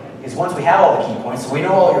do is, once we have all the key points, so we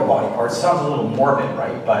know all your body parts. It sounds a little morbid,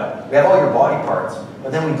 right? But we have all your body parts,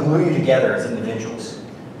 but then we glue you together as individuals,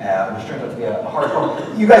 which turns out to be a hard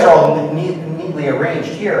problem. You guys are all neatly arranged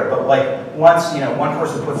here, but like once, you know, one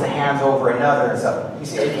person puts the hands over another and stuff, you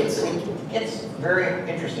see it gets very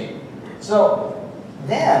interesting. So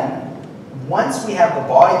then, once we have the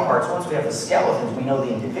body parts, once we have the skeletons, we know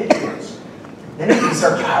the individuals, then we can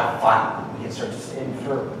start to have fun. We can start to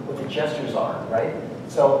infer what the gestures are, right?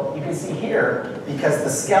 So you can see here, because the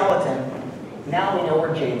skeleton, now we know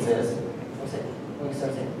where James is. We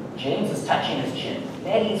start saying, James is touching his chin.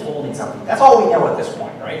 Maggie's holding something. That's all we know at this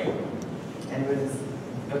point, right? And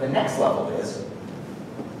but the next level is,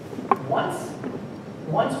 once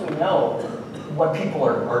we know what people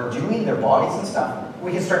are doing, their bodies and stuff,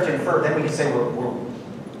 we can start to infer. Then we can say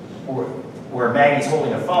where Maggie's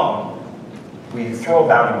holding a phone, we throw a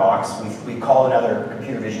bounding box, we call another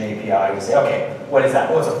computer vision API, we say, okay, what is that?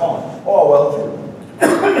 Oh, it's a phone. Oh, well,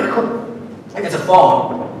 if it's a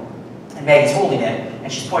phone, and Maggie's holding it,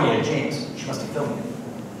 and she's pointing at James, she must be filming it.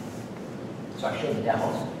 So I showed the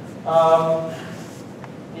demos.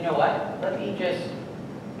 You know what? Let me just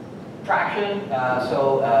traction.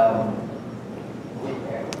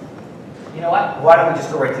 You know what? Why don't we just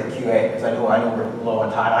go right to the QA? Because I know we're low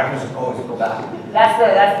on time. I can just always go back. That's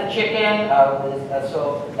the chicken.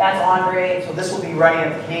 So that's Andre. So this will be running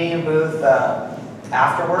at the Canadian booth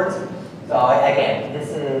afterwards. So again, this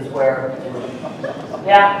is where.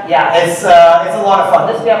 Yeah. It's a lot of fun.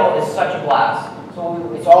 This demo is such a blast.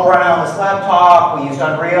 So it's all running on this laptop. We used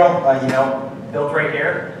Unreal, built right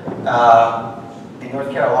here in North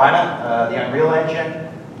Carolina. The Unreal Engine.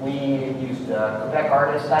 We used Quebec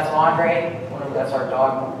artists. That's Andre. That's our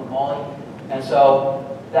dog, Molly. And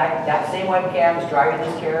so that same webcam is driving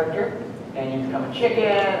this character, and you become a chicken,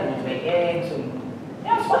 and you make eggs, and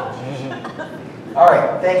yeah, it's fun. All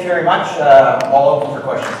right, thank you very much. All open for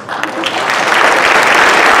questions.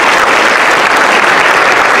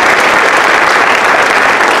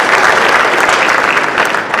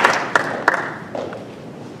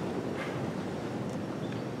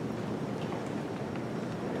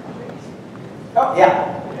 Oh,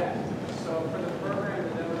 yeah. So for the program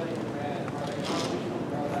that you ran, are they computational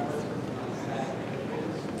neural networks on static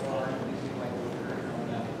images, or are you using like neural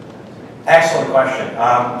networks? Excellent question.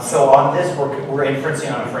 So on this, we're inferencing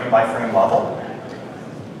on a frame-by-frame level.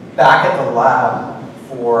 Back at the lab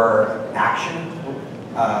for action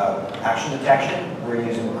detection, we're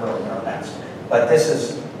using recurrent neural nets. But this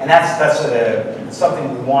is, and that's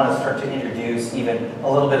something we want to start to introduce even a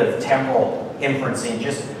little bit of temporal inferencing,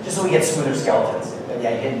 just so we get smoother skeletons. But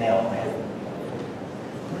yeah, you hit the nail on the head.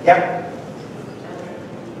 Yep.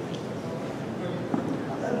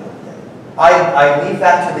 I leave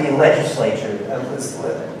that to the legislature.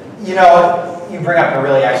 You know, you bring up a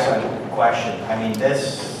really excellent question. I mean,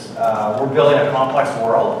 this, we're building a complex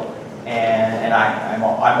world, and I'm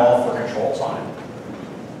all for controls on it.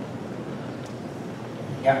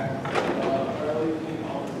 Yeah.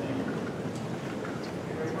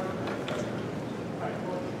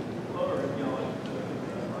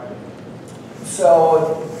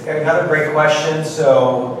 So another great question.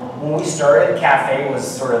 So when we started, Cafe was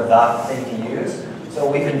sort of the thing to use. So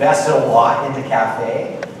we've invested a lot into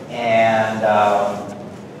Cafe, and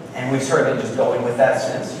we've sort of been just going with that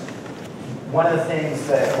since. One of the things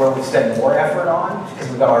where we spend more effort on, because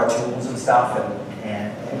we've got our tools and stuff,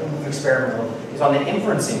 and we've experimented a little, is on the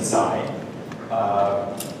inferencing side.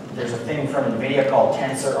 There's a thing from NVIDIA called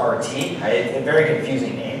TensorRT. A very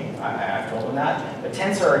confusing name. I've told them that. But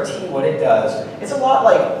TensorRT, what it does, it's a lot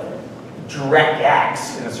like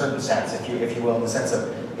DirectX in a certain sense, if you will, in the sense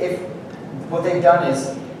of what they've done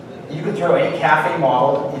is you could throw any Cafe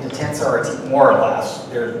model into TensorRT, more or less.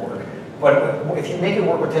 There's work. But if you make it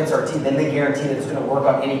work with TensorRT, then they guarantee that it's going to work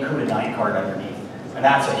on any CUDA 9 card underneath, and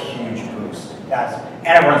that's a huge boost.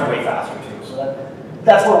 And it runs way faster too. So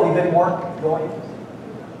that's where we've been more going.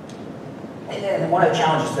 And then one of the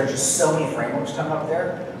challenges, there's just so many frameworks coming up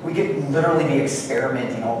there. We could literally be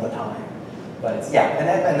experimenting all the time. But it's, yeah,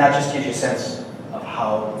 and that just gives you a sense of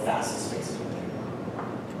how fast the space is moving.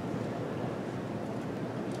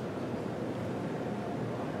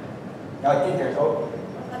 Now I think there's, on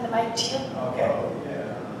the mic too. Okay.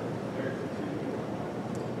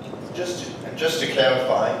 Just to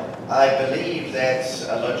clarify, I believe that's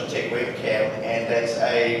a Logitech webcam, and that's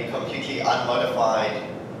a completely unmodified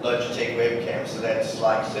Logitech webcam, so that's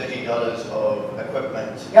like $30 of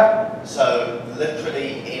equipment. Yep. So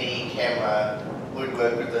literally any camera would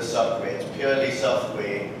work with this software. It's purely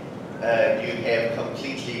software. You have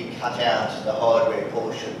completely cut out the hardware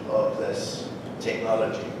portion of this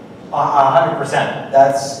technology. 100%.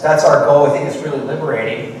 That's our goal. I think it's really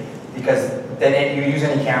liberating because then you use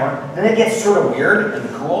any camera. Then it gets sort of weird and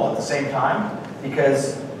cool at the same time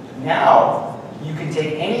because now you can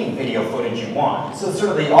take any video footage you want. So it's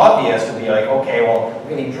sort of the obvious to be like, okay, well, we're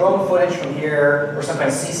getting drone footage from here, or some kind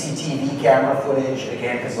of CCTV camera footage,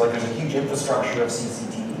 again, because like there's a huge infrastructure of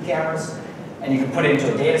CCTV cameras, and you can put it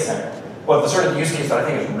into a data center. But the sort of use case that I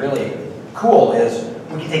think is really cool is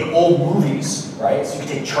we can take old movies, right? So you can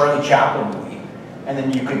take Charlie Chaplin movie, and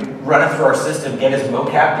then you could run it through our system, get his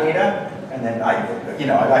mocap data, and then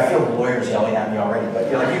I feel the lawyers yelling at me already, but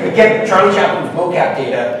you could get Charlie Chaplin's mocap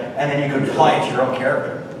data, and then you could apply it to your own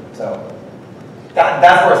character. So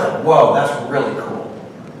that's where it's like, whoa, that's really cool.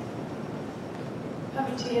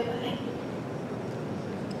 Coming to you, buddy.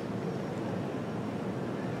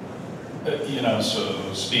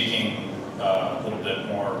 So speaking a little bit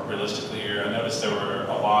more realistically here, I noticed there were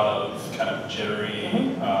a lot of kind of jittery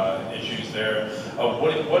issues there.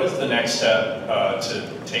 What is the next step to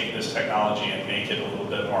take this technology and make it a little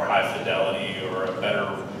bit more high fidelity or a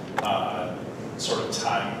better sort of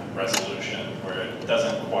time resolution where it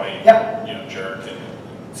doesn't quite jerk and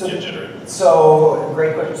get jittery? So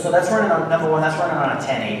great question. So that's running on, number one, that's running on a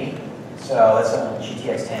 1080. So that's on a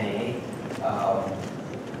GTX 1080.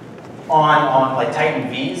 On like Titan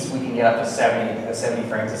V's, we can get up to 70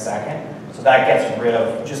 frames a second. So that gets rid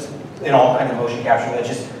of just in all kinds of motion capture. That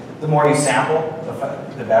just the more you sample,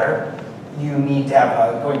 the better. You need to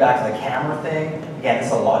have going back to the camera thing. Again, this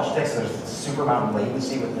is a Logitech, so there's a super amount of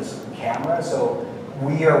latency with this camera. So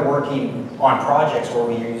we are working on projects where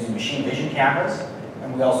we are using machine vision cameras,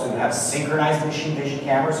 and we also have synchronized machine vision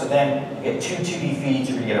cameras. So then you get two 2D feeds,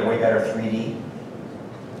 you're going to get a way better 3D.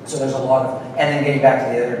 So there's a lot of, and then getting back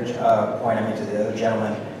to the other point I made to the other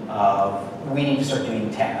gentleman, we need to start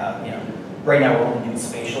doing, right now we're only doing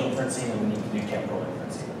spatial inferencing, and we need to do temporal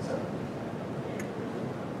inferencing. So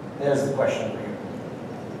there's the question over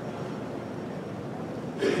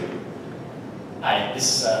here. Hi,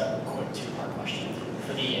 this is a quick two-part question.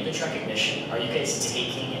 For the image recognition, are you guys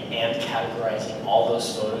taking and categorizing all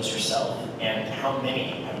those photos yourself? And how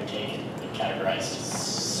many have you taken and categorized?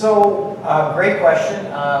 So, great question.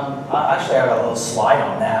 Actually, I have a little slide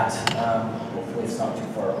on that. Hopefully it's not too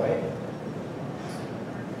far away.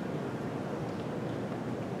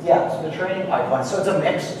 Yeah, so the training pipeline. So it's a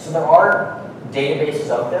mix. So there are databases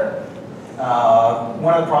out there.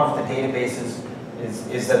 One of the problems with the databases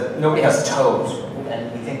is that nobody has toes.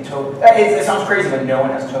 And we think toes, it sounds crazy, but no one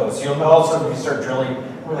has toes. So you'll all of a sudden, if you start drilling,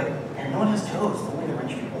 we're like, man, no one has toes. Only the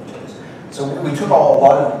rich people have toes. So we took a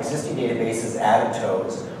lot of existing databases, added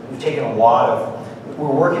toes. We've taken a lot of,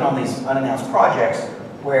 we're working on these unannounced projects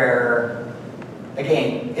where,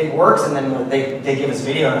 again, it works, and then they give us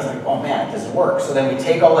video, and it's like, oh man, it doesn't work. So then we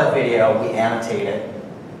take all that video, we annotate it,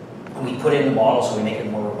 and we put it in the model so we make it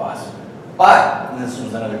more robust. But, and this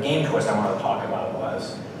was another game twist I wanted to talk about,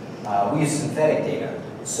 was we use synthetic data.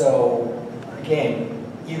 So, again,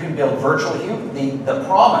 you can build virtual humans. The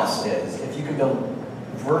promise is, if you can build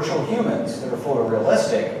virtual humans that are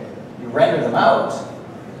photorealistic, you render them out,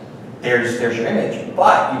 there's your image,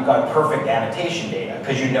 but you've got perfect annotation data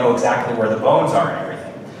because you know exactly where the bones are and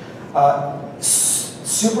everything.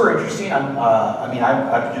 Super interesting. I've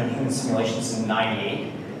been doing human simulations since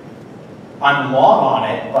 '98. I'm long on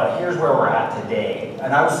it, but here's where we're at today.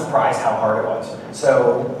 And I was surprised how hard it was.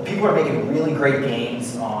 So people are making really great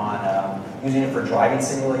gains on using it for driving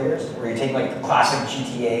simulators, where you take like the classic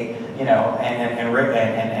GTA, and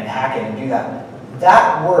hack it and do that.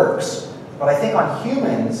 That works, but I think on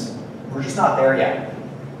humans, we're just not there yet.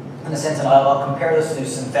 In a sense, and I'll compare this to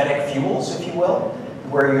synthetic fuels, if you will,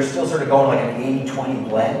 where you're still sort of going like an 80-20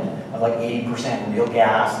 blend of like 80% real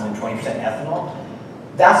gas and then 20% ethanol.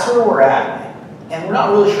 That's where we're at, and we're not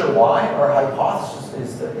really sure why. Our hypothesis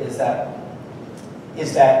is that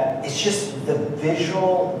it's just the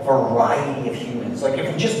visual variety of humans. Like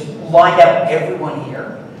if we just lined up everyone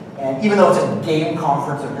here, and even though it's a game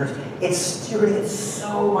conference of nerds, you're going to get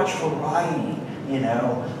so much variety,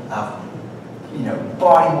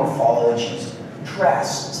 body morphologies,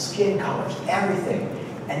 dress, skin colors, everything,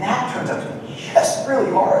 and that turns out to be just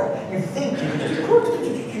really hard. You think you can just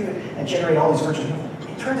and generate all these virtual humans.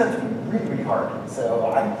 It turns out to be really, really hard.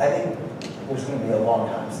 So I think there's going to be a long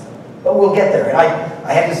time still. But we'll get there. And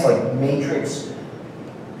I have this like matrix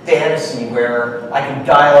fantasy where I can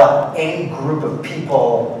dial up any group of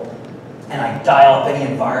people and I dial up any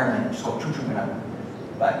environment and just go choo-choo and out.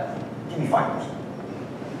 But give me 5 years.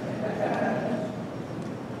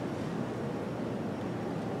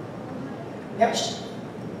 Yep.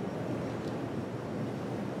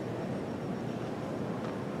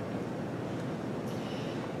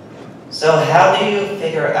 So how do you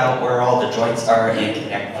figure out where all the joints are and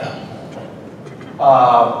connect them?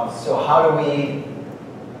 So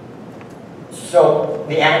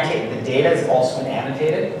the data is also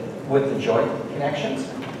annotated with the joint connections,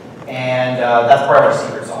 and that's part of our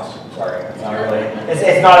secret sauce. Sorry, it's not really.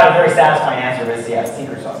 It's not a very satisfying answer, but it's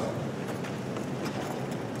secret sauce.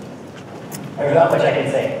 There's not much I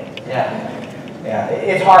can say. Yeah,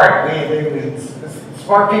 it's hard. We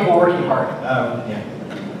smart people working hard. Yeah.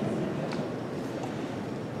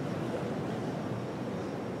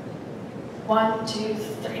 One, two,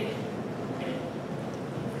 three.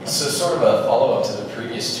 So sort of a follow-up to the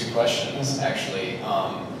previous two questions, actually.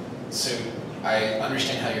 So I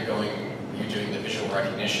understand how you're doing the visual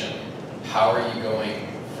recognition. How are you going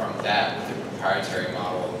from that with the proprietary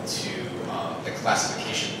model to the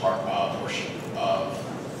classification portion of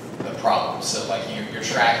the problem? So like you're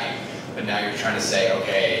tracking, but now you're trying to say,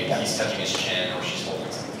 okay, he's touching his chin or she's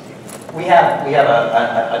holding something. We have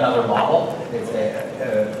another model.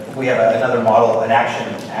 We have another model, an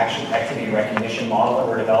activity recognition model that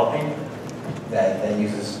we're developing that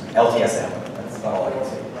uses LTSM. That's about all I can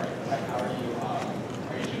say. How are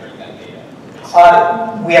you generating that data?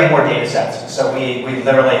 We have more data sets. So we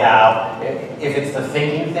literally have, if it's the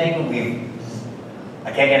thinking thing,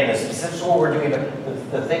 I can't get into specifics of what we're doing,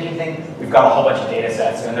 but the thinking thing, we've got a whole bunch of data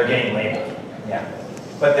sets and they're getting labeled. Yeah.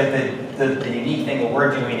 But the unique thing that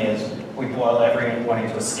we're doing is we boil everyone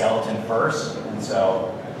into a skeleton first, and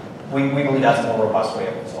so we believe that's a more robust way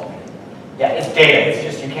of solving it. Yeah, it's data. It's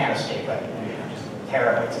just you can't escape it. Just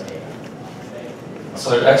terabytes of data.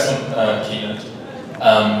 So excellent keynote.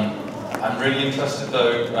 I'm really interested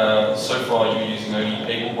though. So far, you're using only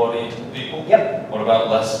able-bodied people. Yep. What about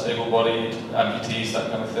less able-bodied, amputees,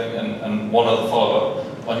 that kind of thing? And one other follow-up,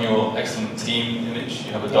 on your excellent team image,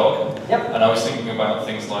 you have a dog. Yep. And I was thinking about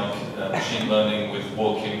things like machine learning with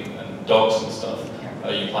walking and dogs and stuff.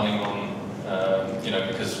 Are you planning on, you know,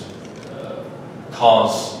 because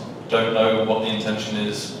cars don't know what the intention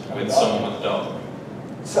is with someone with a dog?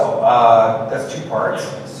 So that's two parts.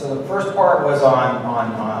 So the first part was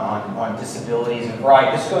on disabilities and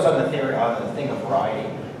variety. This goes on the theory on the thing of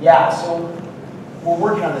variety. Yeah. So we're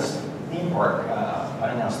working on this theme park,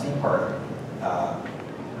 unannounced theme park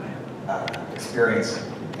experience,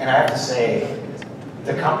 and I have to say,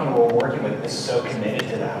 the company we're working with is so committed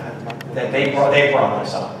to that they brought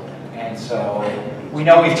us up, and so we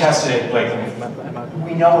know we've tested it. Like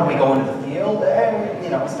we know when we go into the field, and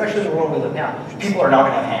you know, especially in the world we live now, people are not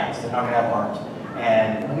going to have hands, they're not going to have arms,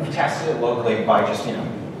 and we've tested it locally by just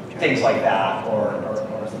things like that,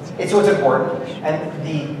 so it's important, and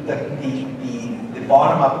the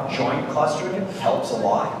bottom-up joint clustering helps a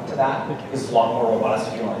lot to that. It's a lot more robust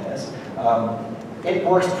if you want this. It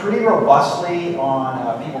works pretty robustly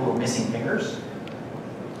on people who are missing fingers.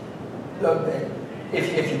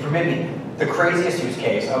 If you permit me, the craziest use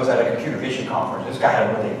case, I was at a computer vision conference. This guy had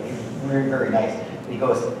a very, very nice. He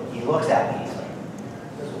looks at me, he's like,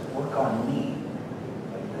 does it work on me?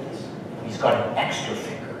 Like this. He's got an extra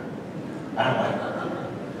finger. And I'm like,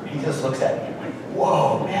 he just looks at me, I'm like,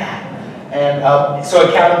 whoa, man. And so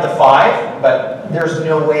it counted to 5, but there's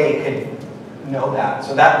no way it could know that.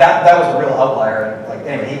 So that was a real outlier. Like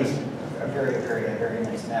anyway, he was a very, very, very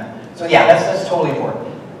nice man. So yeah, that's totally important.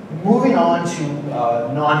 Moving on to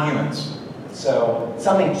non-humans. So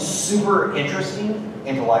something super interesting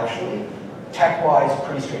intellectually, tech-wise,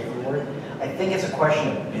 pretty straightforward. I think it's a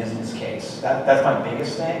question of business case. That's my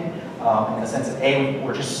biggest thing, in the sense that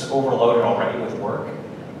we're just overloaded already with work.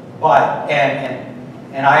 But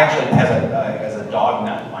and I actually, as a dog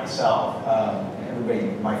nut myself, everybody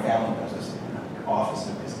in my family knows this, office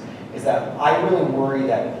is that I really worry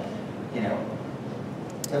that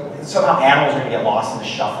somehow animals are going to get lost in the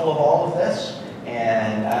shuffle of all of this,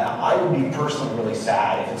 and I would be personally really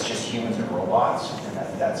sad if it's just humans and robots, and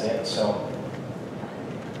that's it. So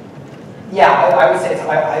yeah, I would say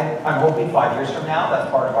I'm hoping 5 years from now that's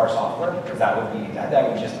part of our software, because that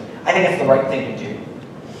would just, I think it's the right thing to do.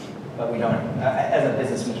 But we don't, as a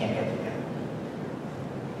business, we can't get together.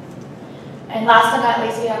 And last but not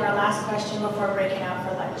least, we have our last question before breaking out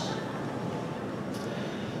for lunch.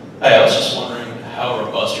 Hey, I was just wondering how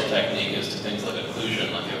robust your technique is to things like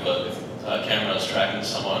occlusion. Like if a camera is tracking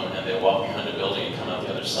someone and they walk behind a building and come out the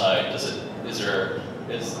other side, is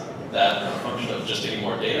that a function of just getting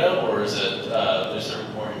more data, or is there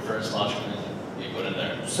more inference logic you put in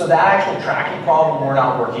there? So that actual tracking problem we're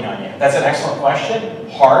not working on yet. That's an excellent question.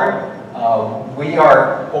 Hard. We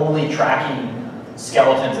are only tracking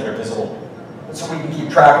skeletons that are visible. So we can keep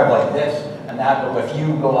track of like this and that, but if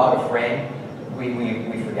you go out of frame,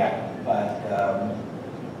 we forget. But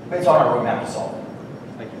it's on our roadmap to solve it.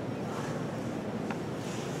 Thank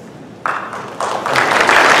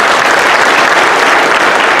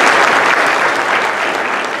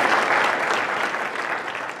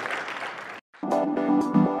you.